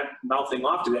matter of not mouthing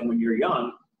off to them when you're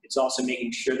young, it's also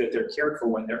making sure that they're cared for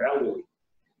when they're elderly.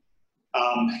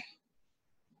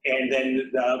 And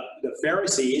then the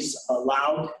Pharisees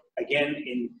allowed, again,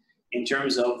 in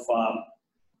terms of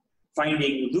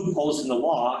finding loopholes in the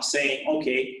law, saying,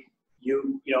 okay,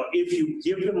 if you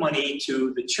give the money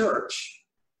to the church,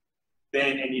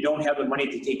 and you don't have the money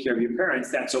to take care of your parents,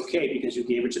 that's okay because you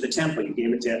gave it to the temple, you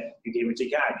gave it to God,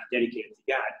 you dedicated it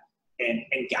to God,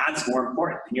 and God's more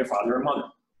important than your father or mother.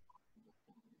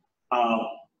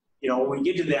 When we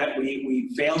get to that,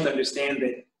 we fail to understand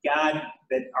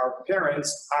that our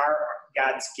parents are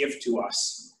God's gift to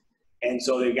us, and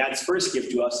so God's first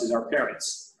gift to us is our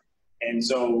parents. And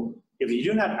so, if you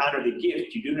do not honor the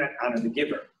gift, you do not honor the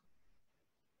giver.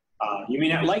 You may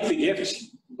not like the gift,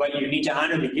 but you need to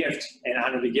honor the gift and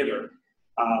honor the giver.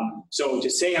 So to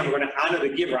say I'm going to honor the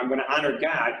giver, I'm going to honor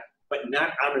God, but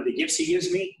not honor the gifts he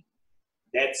gives me,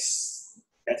 that's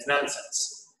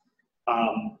nonsense.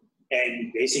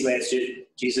 And basically that's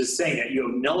Jesus saying that you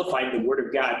have nullified the word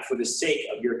of God for the sake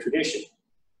of your tradition.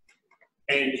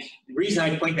 And the reason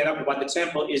I point that up about the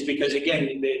temple is because,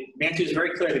 again, Matthew is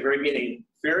very clear at the very beginning.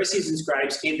 Pharisees and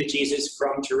scribes came to Jesus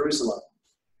from Jerusalem.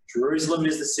 Jerusalem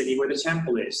is the city where the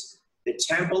temple is. The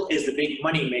temple is the big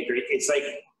money maker. It's like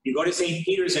you go to St.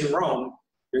 Peter's in Rome,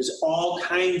 there's all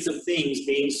kinds of things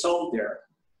being sold there.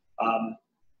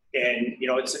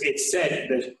 It's said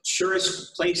the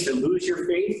surest place to lose your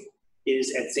faith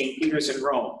is at St. Peter's in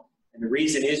Rome. And the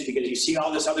reason is because you see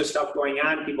all this other stuff going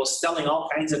on, people selling all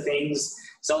kinds of things,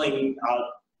 selling a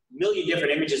million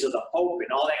different images of the Pope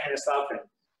and all that kind of stuff.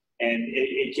 And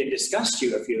it can disgust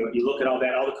you if you look at all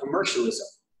the commercialism.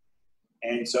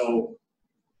 And so,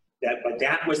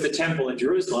 that was the temple in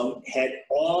Jerusalem, had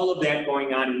all of that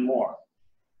going on and more.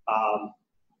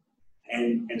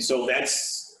 And so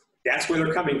that's where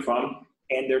they're coming from,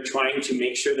 and they're trying to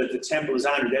make sure that the temple is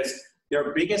honored.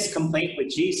 Their biggest complaint with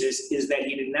Jesus is that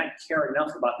he did not care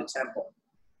enough about the temple,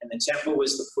 and the temple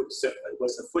was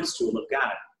the footstool of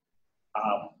God.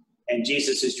 And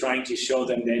Jesus is trying to show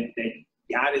them that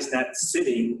God is not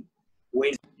sitting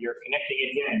waiting. You're connecting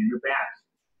again. You're back.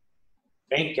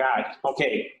 Thank God.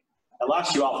 Okay, I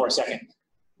lost you all for a second.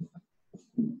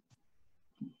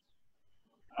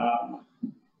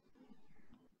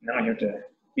 Now I have to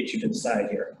get you to the side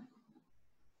here.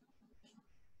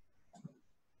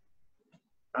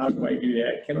 How do I do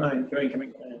that? Come on.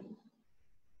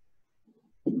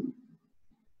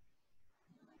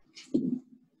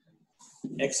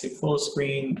 Exit full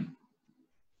screen.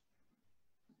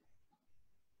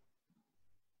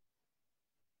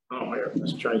 Oh, here,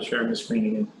 let's try sharing the screen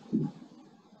again.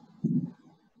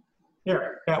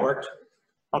 Here, that worked.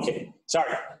 Okay,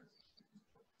 sorry.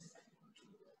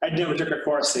 I never took a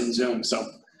course in Zoom, so.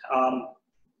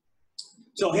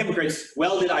 So hypocrites,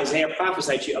 well did Isaiah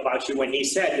prophesy about you when he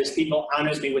said, this people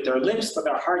honors me with their lips, but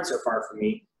their hearts are far from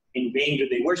me. In vain do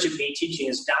they worship me, teaching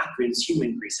as doctrines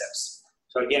human precepts.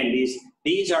 So again,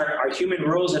 these are human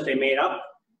rules that they made up.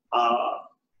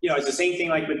 It's the same thing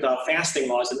like with the fasting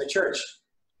laws in the church.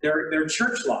 They're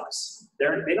church laws.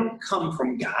 They don't come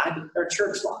from God. They're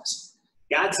church laws.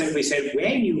 God simply said,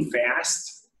 when you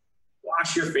fast,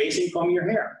 wash your face and comb your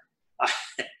hair.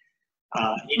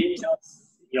 He didn't tell us,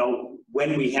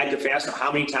 when we had to fast, or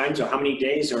how many times, or how many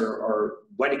days, or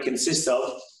what it consists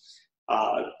of.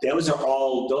 Those are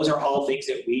all things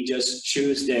that we just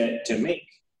choose to make.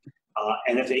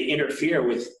 And if they interfere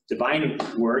with divine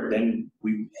word, then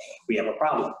we have a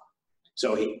problem.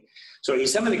 So he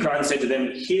summoned the crowd and said to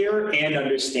them, hear and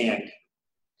understand.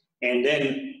 And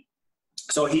then,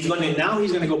 he's going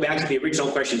to go back to the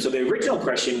original question. So the original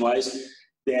question was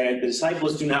that the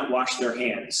disciples do not wash their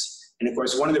hands. And of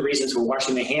course, one of the reasons for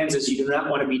washing the hands is you do not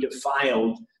want to be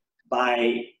defiled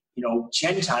by,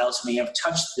 Gentiles may have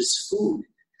touched this food.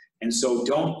 And so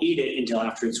don't eat it until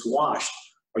after it's washed.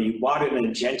 Or you bought it in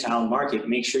a Gentile market,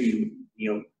 make sure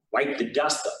you wipe the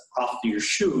dust off your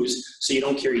shoes so you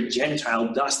don't carry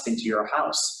Gentile dust into your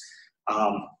house.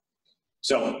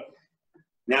 So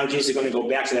now Jesus is going to go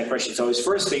back to that question. So his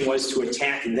first thing was to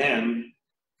attack them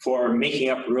for making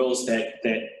up rules that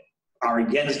are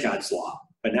against God's law.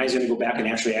 But now he's going to go back and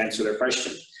actually answer their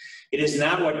question. It is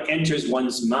not what enters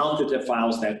one's mouth that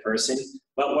defiles that person,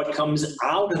 but what comes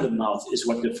out of the mouth is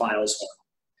what defiles one.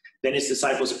 Then his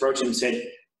disciples approached him and said,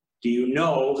 do you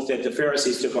know that the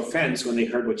Pharisees took offense when they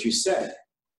heard what you said?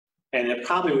 And it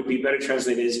probably would be better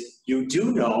translated as, you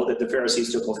do know that the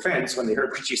Pharisees took offense when they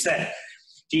heard what you said.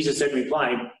 Jesus said in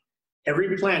reply,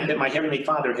 every plant that my heavenly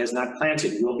Father has not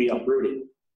planted will be uprooted.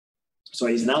 So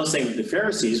he's now saying that the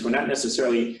Pharisees were not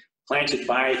necessarily planted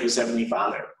by his heavenly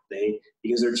Father,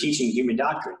 because they're teaching human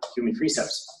doctrine, human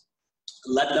precepts.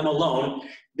 Let them alone.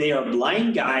 They are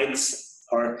blind guides.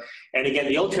 And again,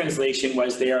 the old translation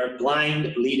was, they are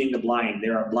blind leading the blind. They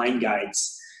are blind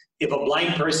guides. If a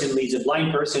blind person leads a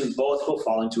blind person, both will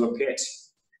fall into a pit.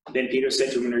 Then Peter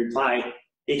said to him in reply,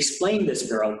 explain this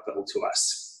parable to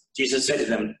us. Jesus said to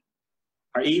them,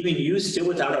 are even you still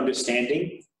without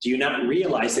understanding? Do you not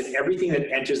realize that everything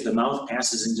that enters the mouth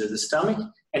passes into the stomach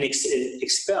and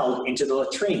expelled into the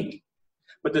latrine?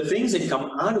 But the things that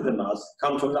come out of the mouth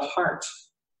come from the heart,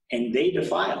 and they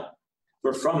defile.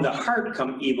 For from the heart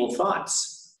come evil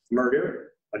thoughts,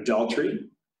 murder, adultery,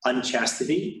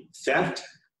 unchastity, theft,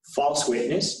 false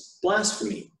witness,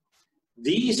 blasphemy.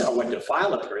 These are what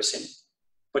defile a person,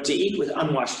 but to eat with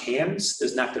unwashed hands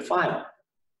does not defile.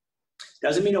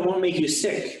 Doesn't mean it won't make you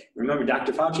sick. Remember,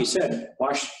 Dr. Fauci said,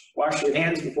 wash your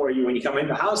hands when you come in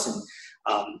the house,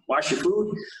 and wash your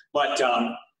food. But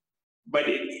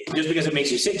just because it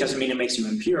makes you sick doesn't mean it makes you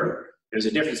impure. There's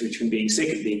a difference between being sick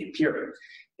and being impure.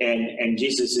 And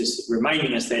Jesus is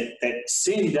reminding us that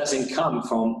sin doesn't come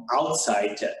from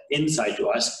outside to inside to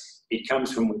us. It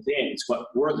comes from within. It's what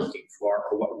we're looking for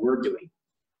or what we're doing.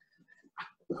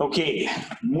 Okay,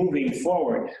 moving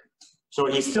forward. So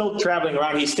he's still traveling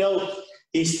around. He's still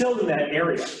in that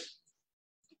area.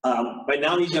 But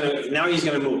now he's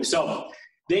gonna move. So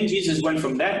then Jesus went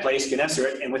from that place,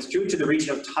 Gennesaret, and withdrew to the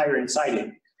region of Tyre and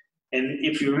Sidon. And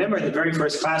if you remember in the very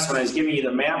first class when I was giving you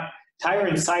the map, Tyre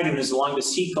and Sidon is along the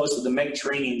seacoast of the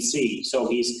Mediterranean Sea. So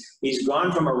he's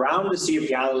gone from around the Sea of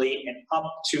Galilee and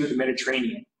up to the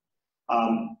Mediterranean.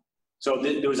 So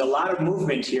there was a lot of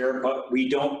movement here, but we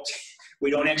don't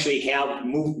actually have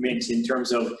movement in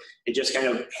terms of it just kind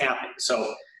of happened.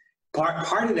 So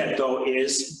part of that though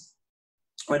is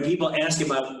when people ask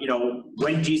about,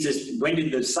 when did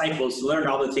the disciples learn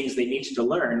all the things they needed to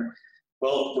learn?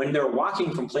 Well, when they're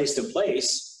walking from place to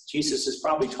place, Jesus is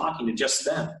probably talking to just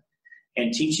them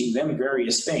and teaching them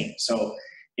various things. So,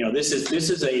 this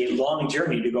is a long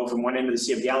journey to go from one end of the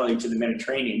Sea of Galilee to the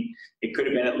Mediterranean. It could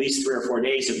have been at least 3 or 4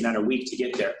 days, if not a week, to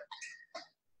get there.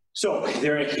 So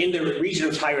they're in the region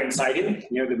of Tyre and Sidon,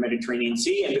 near the Mediterranean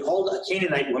Sea, and behold, a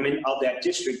Canaanite woman of that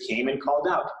district came and called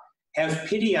out, have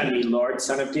pity on me, Lord,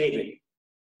 Son of David.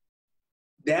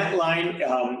 That line,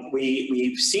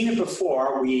 we've seen it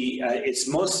before. It's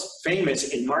most famous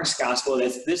in Mark's Gospel.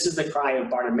 This is the cry of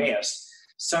Bartimaeus,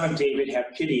 Son of David, have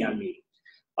pity on me.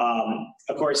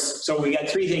 Of course, so we got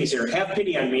 3 things here. Have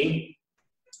pity on me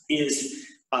is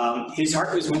his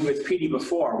heart was moved with pity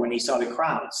before when he saw the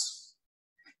crowds.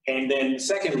 And then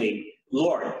secondly,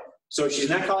 Lord. So she's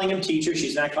not calling him teacher.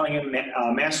 She's not calling him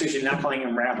master. She's not calling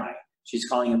him rabbi. She's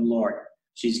calling him Lord.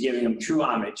 She's giving him true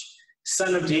homage.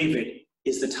 Son of David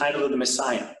is the title of the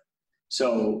Messiah.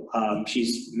 So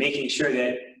she's making sure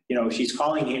that, she's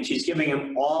calling him, she's giving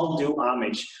him all due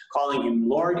homage, calling him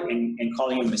Lord and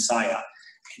calling him Messiah,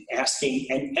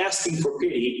 and asking for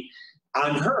pity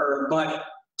on her, but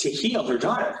to heal her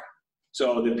daughter.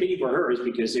 So the pity for her is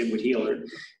because it would heal her.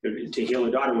 To heal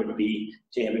her daughter would be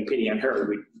to having pity on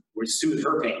her, would soothe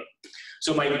her pain.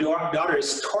 So my daughter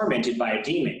is tormented by a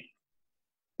demon.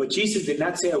 But Jesus did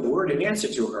not say a word in answer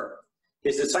to her.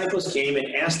 His disciples came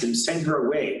and asked him, send her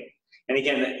away. And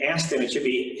again, asked him, it should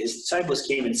be, his disciples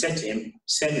came and said to him,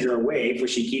 send her away, for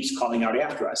she keeps calling out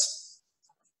after us.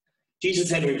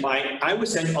 Jesus had replied, I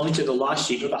was sent only to the lost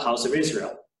sheep of the house of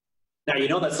Israel.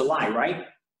 Now, that's a lie, right?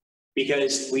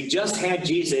 Because we just had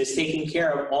Jesus taking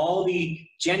care of all the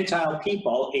Gentile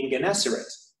people in Gennesaret.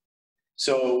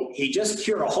 So he just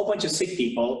cured a whole bunch of sick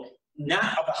people,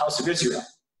 not of the house of Israel.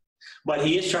 But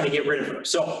he is trying to get rid of her.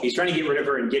 So he's trying to get rid of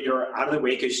her and get her out of the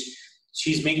way because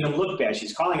she's making him look bad.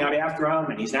 She's calling out after him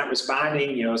and he's not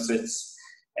responding, so it's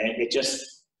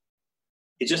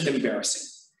just embarrassing.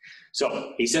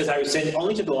 So he says, I was sent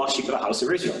only to the lost sheep of the house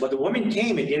of Israel. But the woman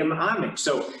came and did him homage.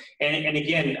 So, and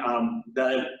again,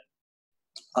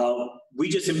 we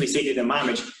just simply say did him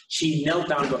homage. She knelt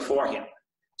down before him.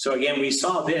 So again, we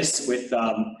saw this with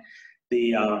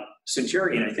the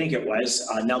centurion, I think it was,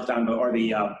 knelt down, or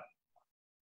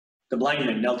the blind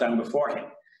man knelt down before him.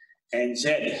 and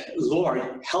said, Lord,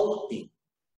 help me.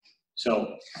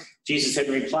 So Jesus said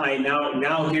in reply,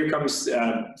 now here comes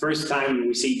first time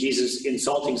we see Jesus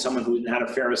insulting someone who is not a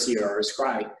Pharisee or a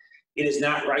scribe. It is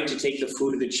not right to take the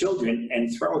food of the children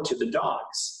and throw it to the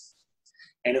dogs.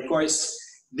 And of course,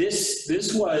 this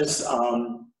was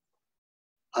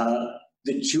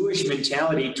the Jewish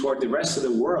mentality toward the rest of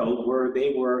the world, where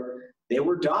they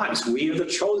were dogs. We are the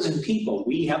chosen people.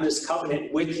 We have this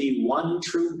covenant with the one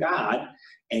true God,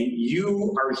 and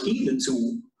you are heathens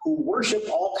who worship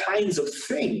all kinds of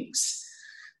things,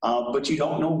 but you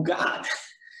don't know God.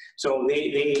 So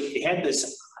they had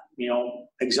this,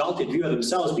 exalted view of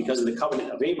themselves because of the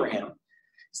covenant of Abraham.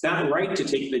 It's not right to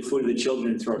take the food of the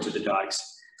children and throw it to the dogs.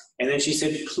 And then she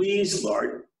said, please,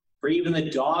 Lord, for even the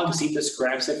dogs eat the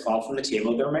scraps that fall from the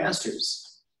table of their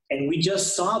masters. And we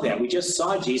just saw that. We just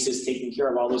saw Jesus taking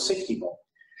care of all those sick people.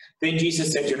 Then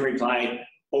Jesus said to her in reply,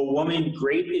 O woman,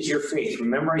 great is your faith.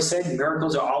 Remember I said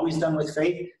miracles are always done with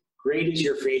faith? Great is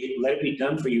your faith. Let it be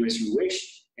done for you as you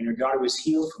wish. And her daughter was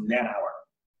healed from that hour.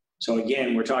 So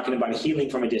again, we're talking about healing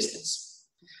from a distance.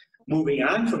 Moving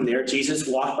on from there, Jesus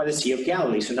walked by the Sea of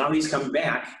Galilee. So now he's come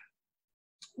back,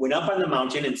 went up on the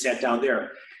mountain and sat down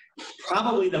there.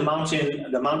 Probably the Mount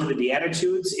of the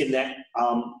Beatitudes, in that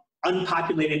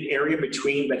unpopulated area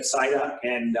between Bethsaida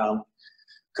and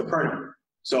Capernaum.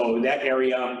 So that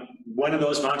area, one of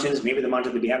those mountains, maybe the Mount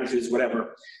of the Beatitudes,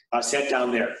 whatever, sat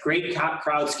down there. Great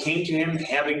crowds came to him,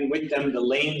 having with them the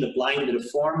lame, the blind, the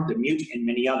deformed, the mute, and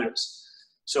many others.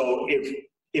 So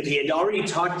if he had already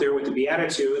taught there with the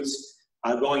Beatitudes,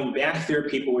 going back there,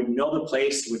 people would know the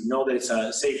place, would know that it's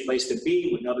a safe place to be,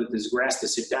 would know that there's grass to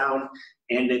sit down,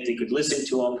 and that they could listen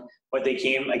to him. But they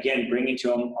came, again, bringing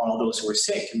to him all those who were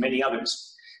sick and many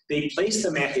others. They placed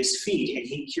them at his feet, and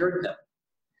he cured them.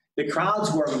 The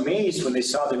crowds were amazed when they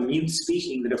saw the mute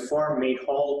speaking, the deformed made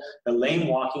whole, the lame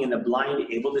walking, and the blind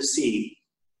able to see,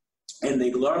 and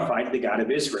they glorified the God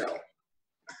of Israel.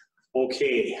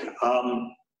 Okay,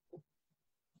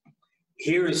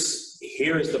 here's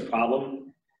the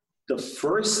problem. The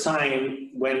first time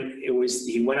when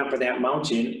he went up on that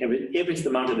mountain, if it's the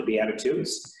Mount of the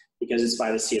Beatitudes, because it's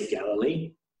by the Sea of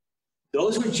Galilee,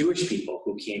 those were Jewish people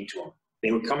who came to him.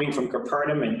 They were coming from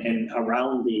Capernaum and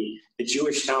around the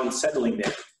Jewish town, settling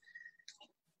there.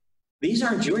 These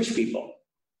aren't Jewish people,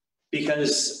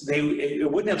 because it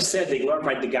wouldn't have said they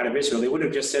glorified the God of Israel. They would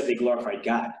have just said they glorified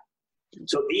God.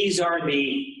 So these are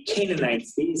the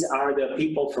Canaanites. These are the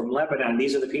people from Lebanon.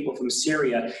 These are the people from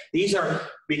Syria. These are,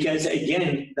 because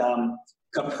again,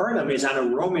 Capernaum is on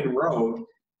a Roman road,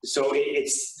 so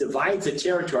it divides the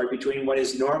territory between what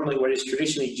is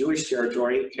traditionally Jewish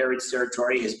territory, Herod's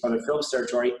territory, his brother Philip's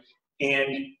territory,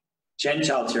 and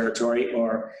Gentile territory,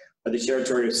 or the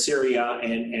territory of Syria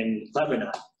and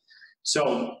Lebanon.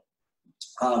 So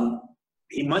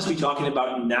he must be talking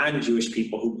about non-Jewish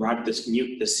people who brought this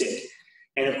mute, the sick.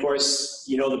 And of course,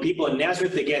 the people in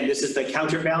Nazareth, again, this is the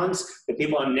counterbalance. The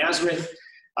people in Nazareth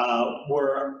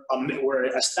were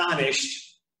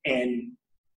astonished and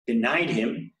denied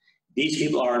him. These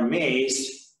people are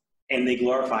amazed, and they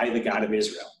glorify the God of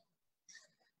Israel.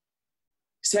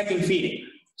 Second feeding.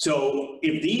 So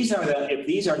if these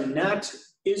are not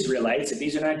Israelites, if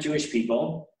these are not Jewish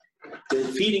people, the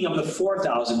feeding of the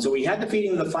 4,000. So we had the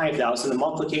feeding of the 5,000, the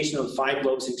multiplication of 5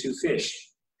 loaves and 2 fish.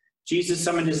 Jesus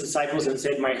summoned his disciples and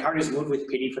said, my heart is moved with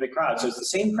pity for the crowd. So it's the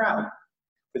same crowd,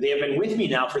 but they have been with me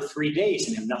now for 3 days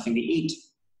and have nothing to eat.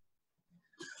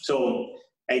 So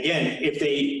again, if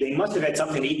they must have had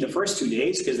something to eat the first 2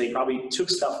 days, because they probably took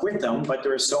stuff with them, but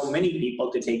there are so many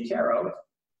people to take care of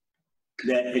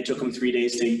that it took them 3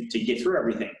 days to get through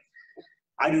everything.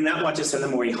 I do not want to send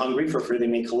them away hungry, for fear they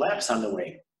may collapse on the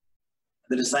way.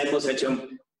 The disciples said to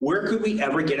him, where could we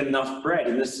ever get enough bread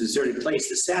in this deserted place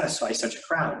to satisfy such a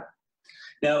crowd?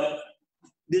 Now,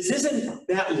 this isn't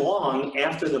that long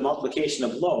after the multiplication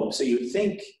of loaves, so you'd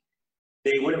think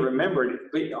they would have remembered,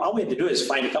 but all we had to do is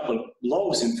find a couple of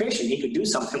loaves and fish, and he could do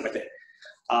something with it.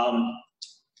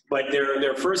 But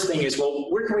their first thing is,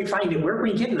 well, where can we find it? Where can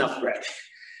we get enough bread?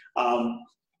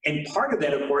 And part of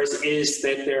that, of course, is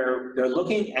that they're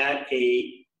looking at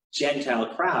a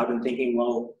Gentile crowd and thinking,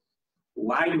 well,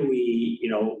 why do we,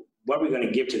 what are we going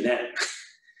to give to them?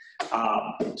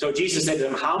 So Jesus said to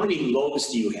them, how many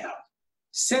loaves do you have?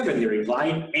 7, they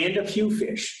replied, and a few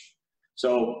fish.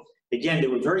 So again, they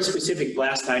were very specific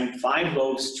last time, 5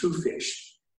 loaves, 2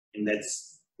 fish. And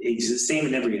it's the same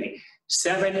in everything.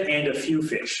 7 and a few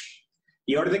fish.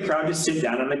 He ordered the crowd to sit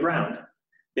down on the ground.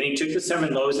 Then he took the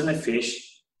 7 loaves and the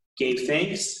fish, gave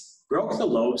thanks, broke the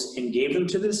loaves, and gave them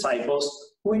to the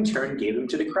disciples, who in turn gave them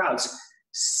to the crowds.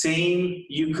 Same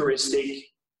Eucharistic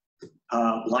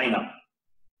lineup.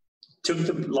 Took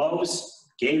the loaves,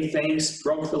 gave thanks,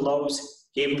 broke the loaves,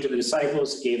 gave them to the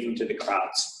disciples, gave them to the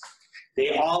crowds.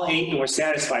 They all ate and were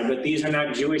satisfied, but these are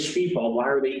not Jewish people. Why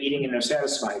are they eating and they're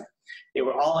satisfied? They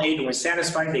were all ate and were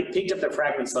satisfied. They picked up the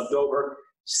fragments left over,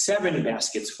 7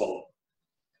 baskets full.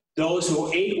 Those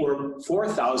who ate were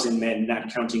 4,000 men,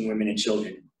 not counting women and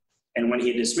children. And when he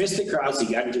had dismissed the crowds,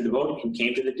 he got into the boat and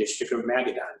came to the district of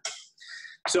Magadan.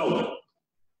 So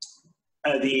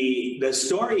the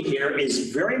story here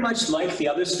is very much like the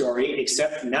other story,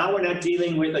 except now we're not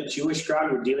dealing with a Jewish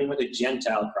crowd, we're dealing with a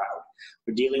Gentile crowd.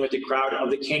 We're dealing with the crowd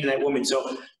of the Canaanite woman.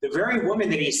 So the very woman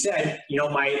that he said, you know,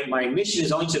 my mission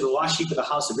is only to the lost sheep of the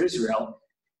house of Israel,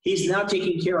 he's now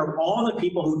taking care of all the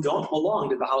people who don't belong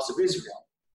to the house of Israel.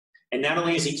 And not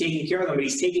only is he taking care of them, but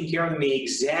he's taking care of them the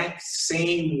exact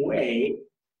same way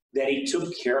that he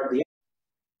took care of the.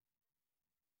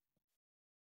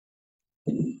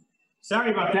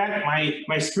 Sorry about that.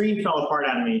 My screen fell apart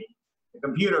on me. The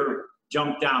computer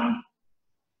jumped down.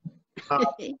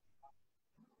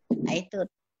 I thought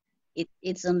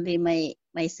it's only my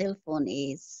cell phone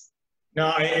is.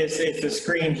 No, it's the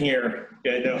screen here.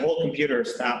 The whole computer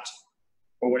stopped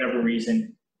for whatever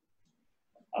reason.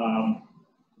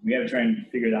 We have to try and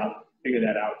figure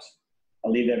that out.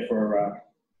 I'll leave that for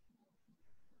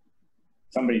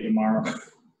somebody tomorrow.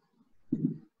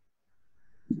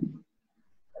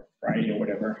 Or Friday or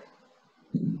whatever.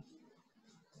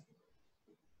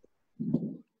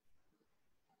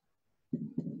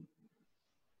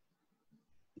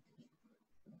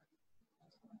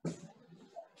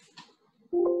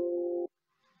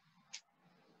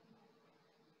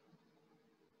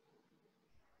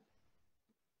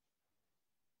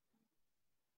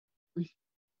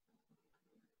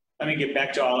 Let me get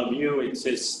back to all of you.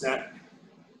 It's not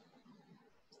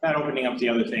opening up the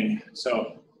other thing.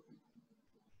 So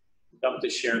dump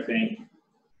the share thing.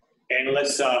 And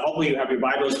let's, hopefully you have your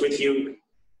Bibles with you.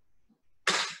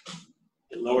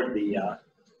 It lowered the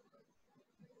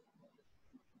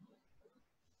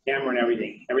camera and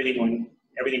everything. Everything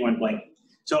went blank.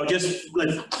 So just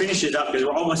let's finish it up because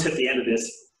we're almost at the end of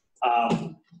this.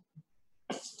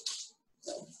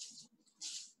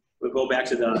 We'll go back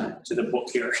to the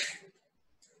book here.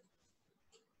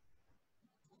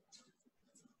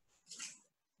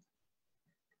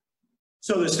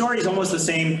 So the story is almost the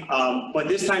same, but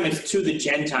this time it's to the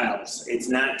Gentiles. It's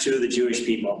not to the Jewish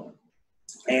people.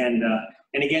 And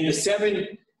again, the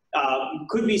 7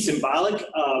 could be symbolic.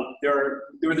 There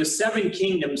are the 7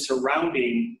 kingdoms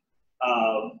surrounding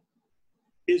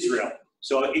Israel.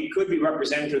 So it could be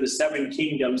represented through the 7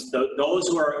 kingdoms. Those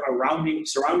who are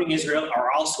surrounding Israel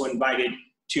are also invited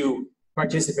to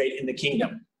participate in the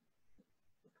kingdom.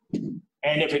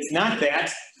 And if it's not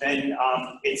that, then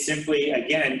it's simply,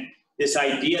 again, this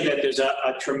idea that there's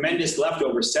a tremendous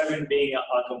leftover, 7 being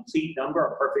a complete number,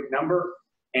 a perfect number,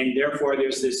 and therefore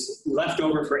there's this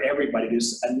leftover for everybody.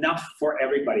 There's enough for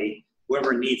everybody,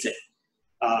 whoever needs it.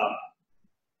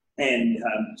 And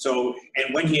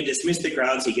when he had dismissed the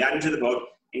crowds, he got into the boat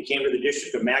and came to the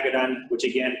district of Magadan, which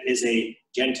again is a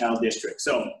Gentile district.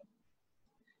 So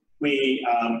we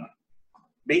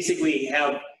basically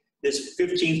have this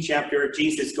 15th chapter,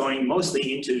 Jesus going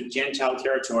mostly into Gentile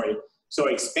territory. So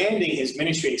expanding his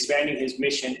ministry, expanding his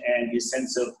mission, and his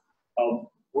sense of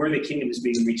where the kingdom is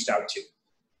being reached out to.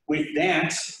 With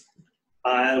that,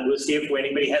 we'll see if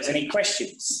anybody has any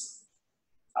questions.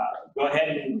 Go ahead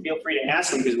and feel free to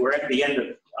ask them because we're at the end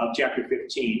of chapter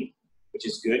 15, which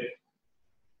is good.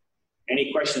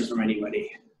 Any questions from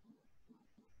anybody?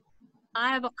 I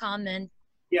have a comment.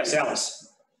 Yes,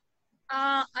 Alice.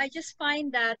 I just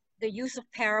find that the use of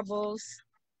parables,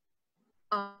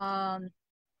 I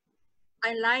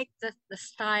like the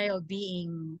style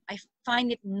being, I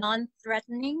find it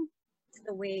non-threatening. It's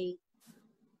the way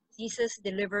Jesus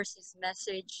delivers his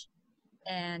message,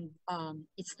 and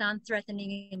it's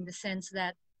non-threatening in the sense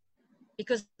that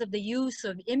because of the use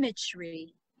of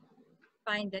imagery,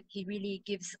 I find that he really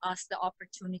gives us the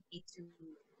opportunity to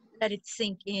let it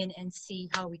sink in and see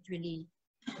how it really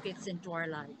fits into our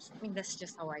lives. I mean, that's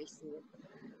just how I see it.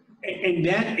 And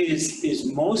that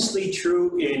is mostly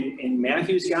true in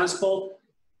Matthew's gospel.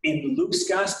 In Luke's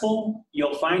gospel,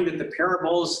 you'll find that the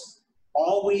parables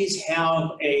always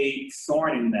have a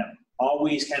thorn in them,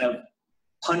 always kind of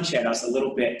punch at us a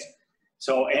little bit.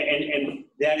 So, and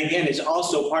that again is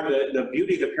also part of the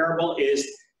beauty of the parable is,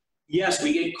 yes,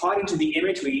 we get caught into the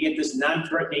image, we get this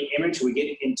non-threatening image, we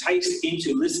get enticed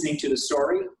into listening to the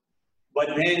story, but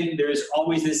then there's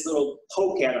always this little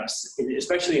poke at us,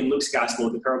 especially in Luke's gospel,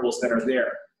 the parables that are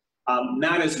there.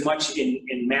 Not as much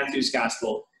in Matthew's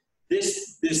gospel.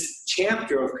 this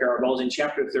chapter of parables in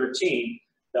chapter 13,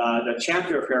 the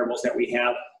chapter of parables that we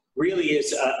have, really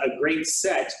is a great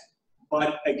set.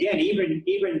 But again,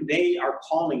 even they are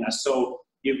calling us. So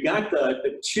you've got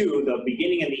the two, the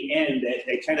beginning and the end,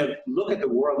 that kind of look at the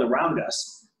world around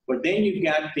us. But then you've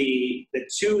got the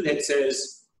two that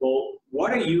says, well,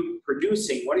 what are you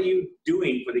producing? What are you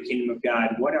doing for the kingdom of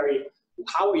God?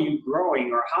 How are you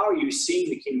growing, or how are you seeing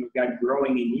the kingdom of God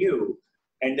growing in you?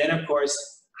 And then, of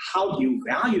course, how do you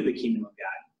value the kingdom of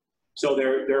God? So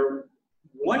they're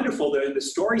wonderful. The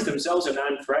stories themselves are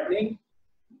non-threatening,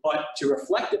 but to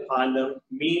reflect upon them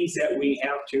means that we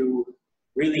have to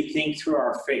really think through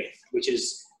our faith, which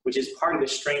is part of the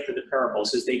strength of the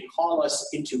parables, is they call us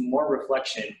into more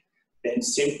reflection than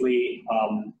simply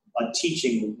a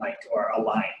teaching like or a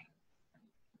line.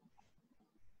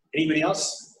 Anybody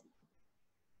else?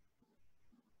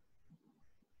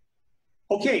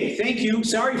 Okay, thank you.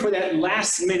 Sorry for that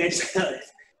last minute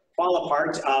fall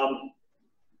apart.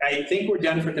 I think we're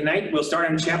done for tonight. We'll start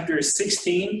on chapter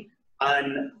 16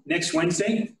 on next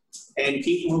Wednesday and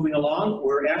keep moving along.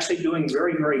 We're actually doing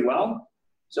very, very well.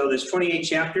 So there's 28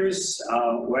 chapters.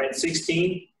 We're at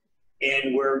 16,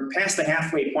 and we're past the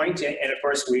halfway point. And of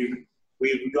course,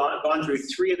 we've gone through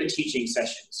 3 of the teaching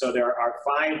sessions. So there are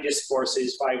 5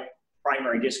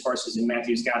 primary discourses in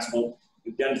Matthew's Gospel.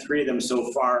 We've done 3 of them so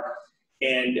far.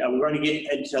 And we're going to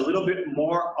get into a little bit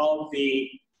more of the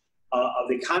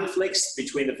conflicts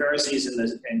between the Pharisees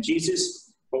and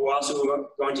Jesus, but we're also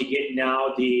going to get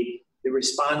now the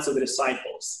response of the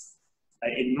disciples.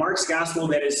 In Mark's Gospel,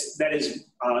 that is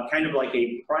kind of like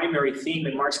a primary theme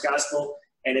in Mark's Gospel,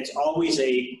 and it's always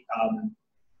a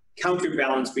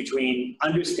counterbalance between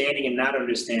understanding and not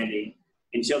understanding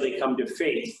until they come to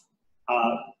faith.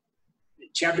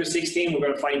 Chapter 16, we're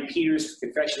going to find Peter's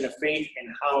confession of faith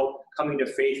and how coming to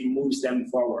faith moves them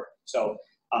forward. So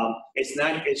it's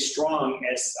not as strong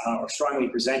as or strongly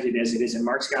presented as it is in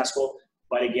Mark's Gospel,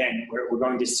 but again, we're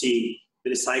going to see the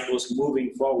disciples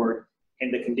moving forward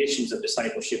and the conditions of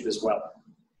discipleship as well.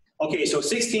 Okay, so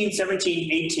 16,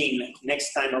 17, 18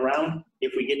 next time around,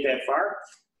 if we get that far.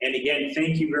 And again,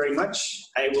 thank you very much.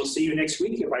 I will see you next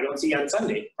week if I don't see you on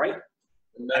Sunday, right?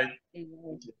 Good night.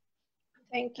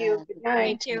 Thank you. Good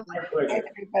night. Thank you. My pleasure. Bye,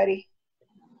 everybody.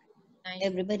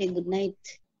 Everybody, good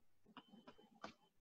night.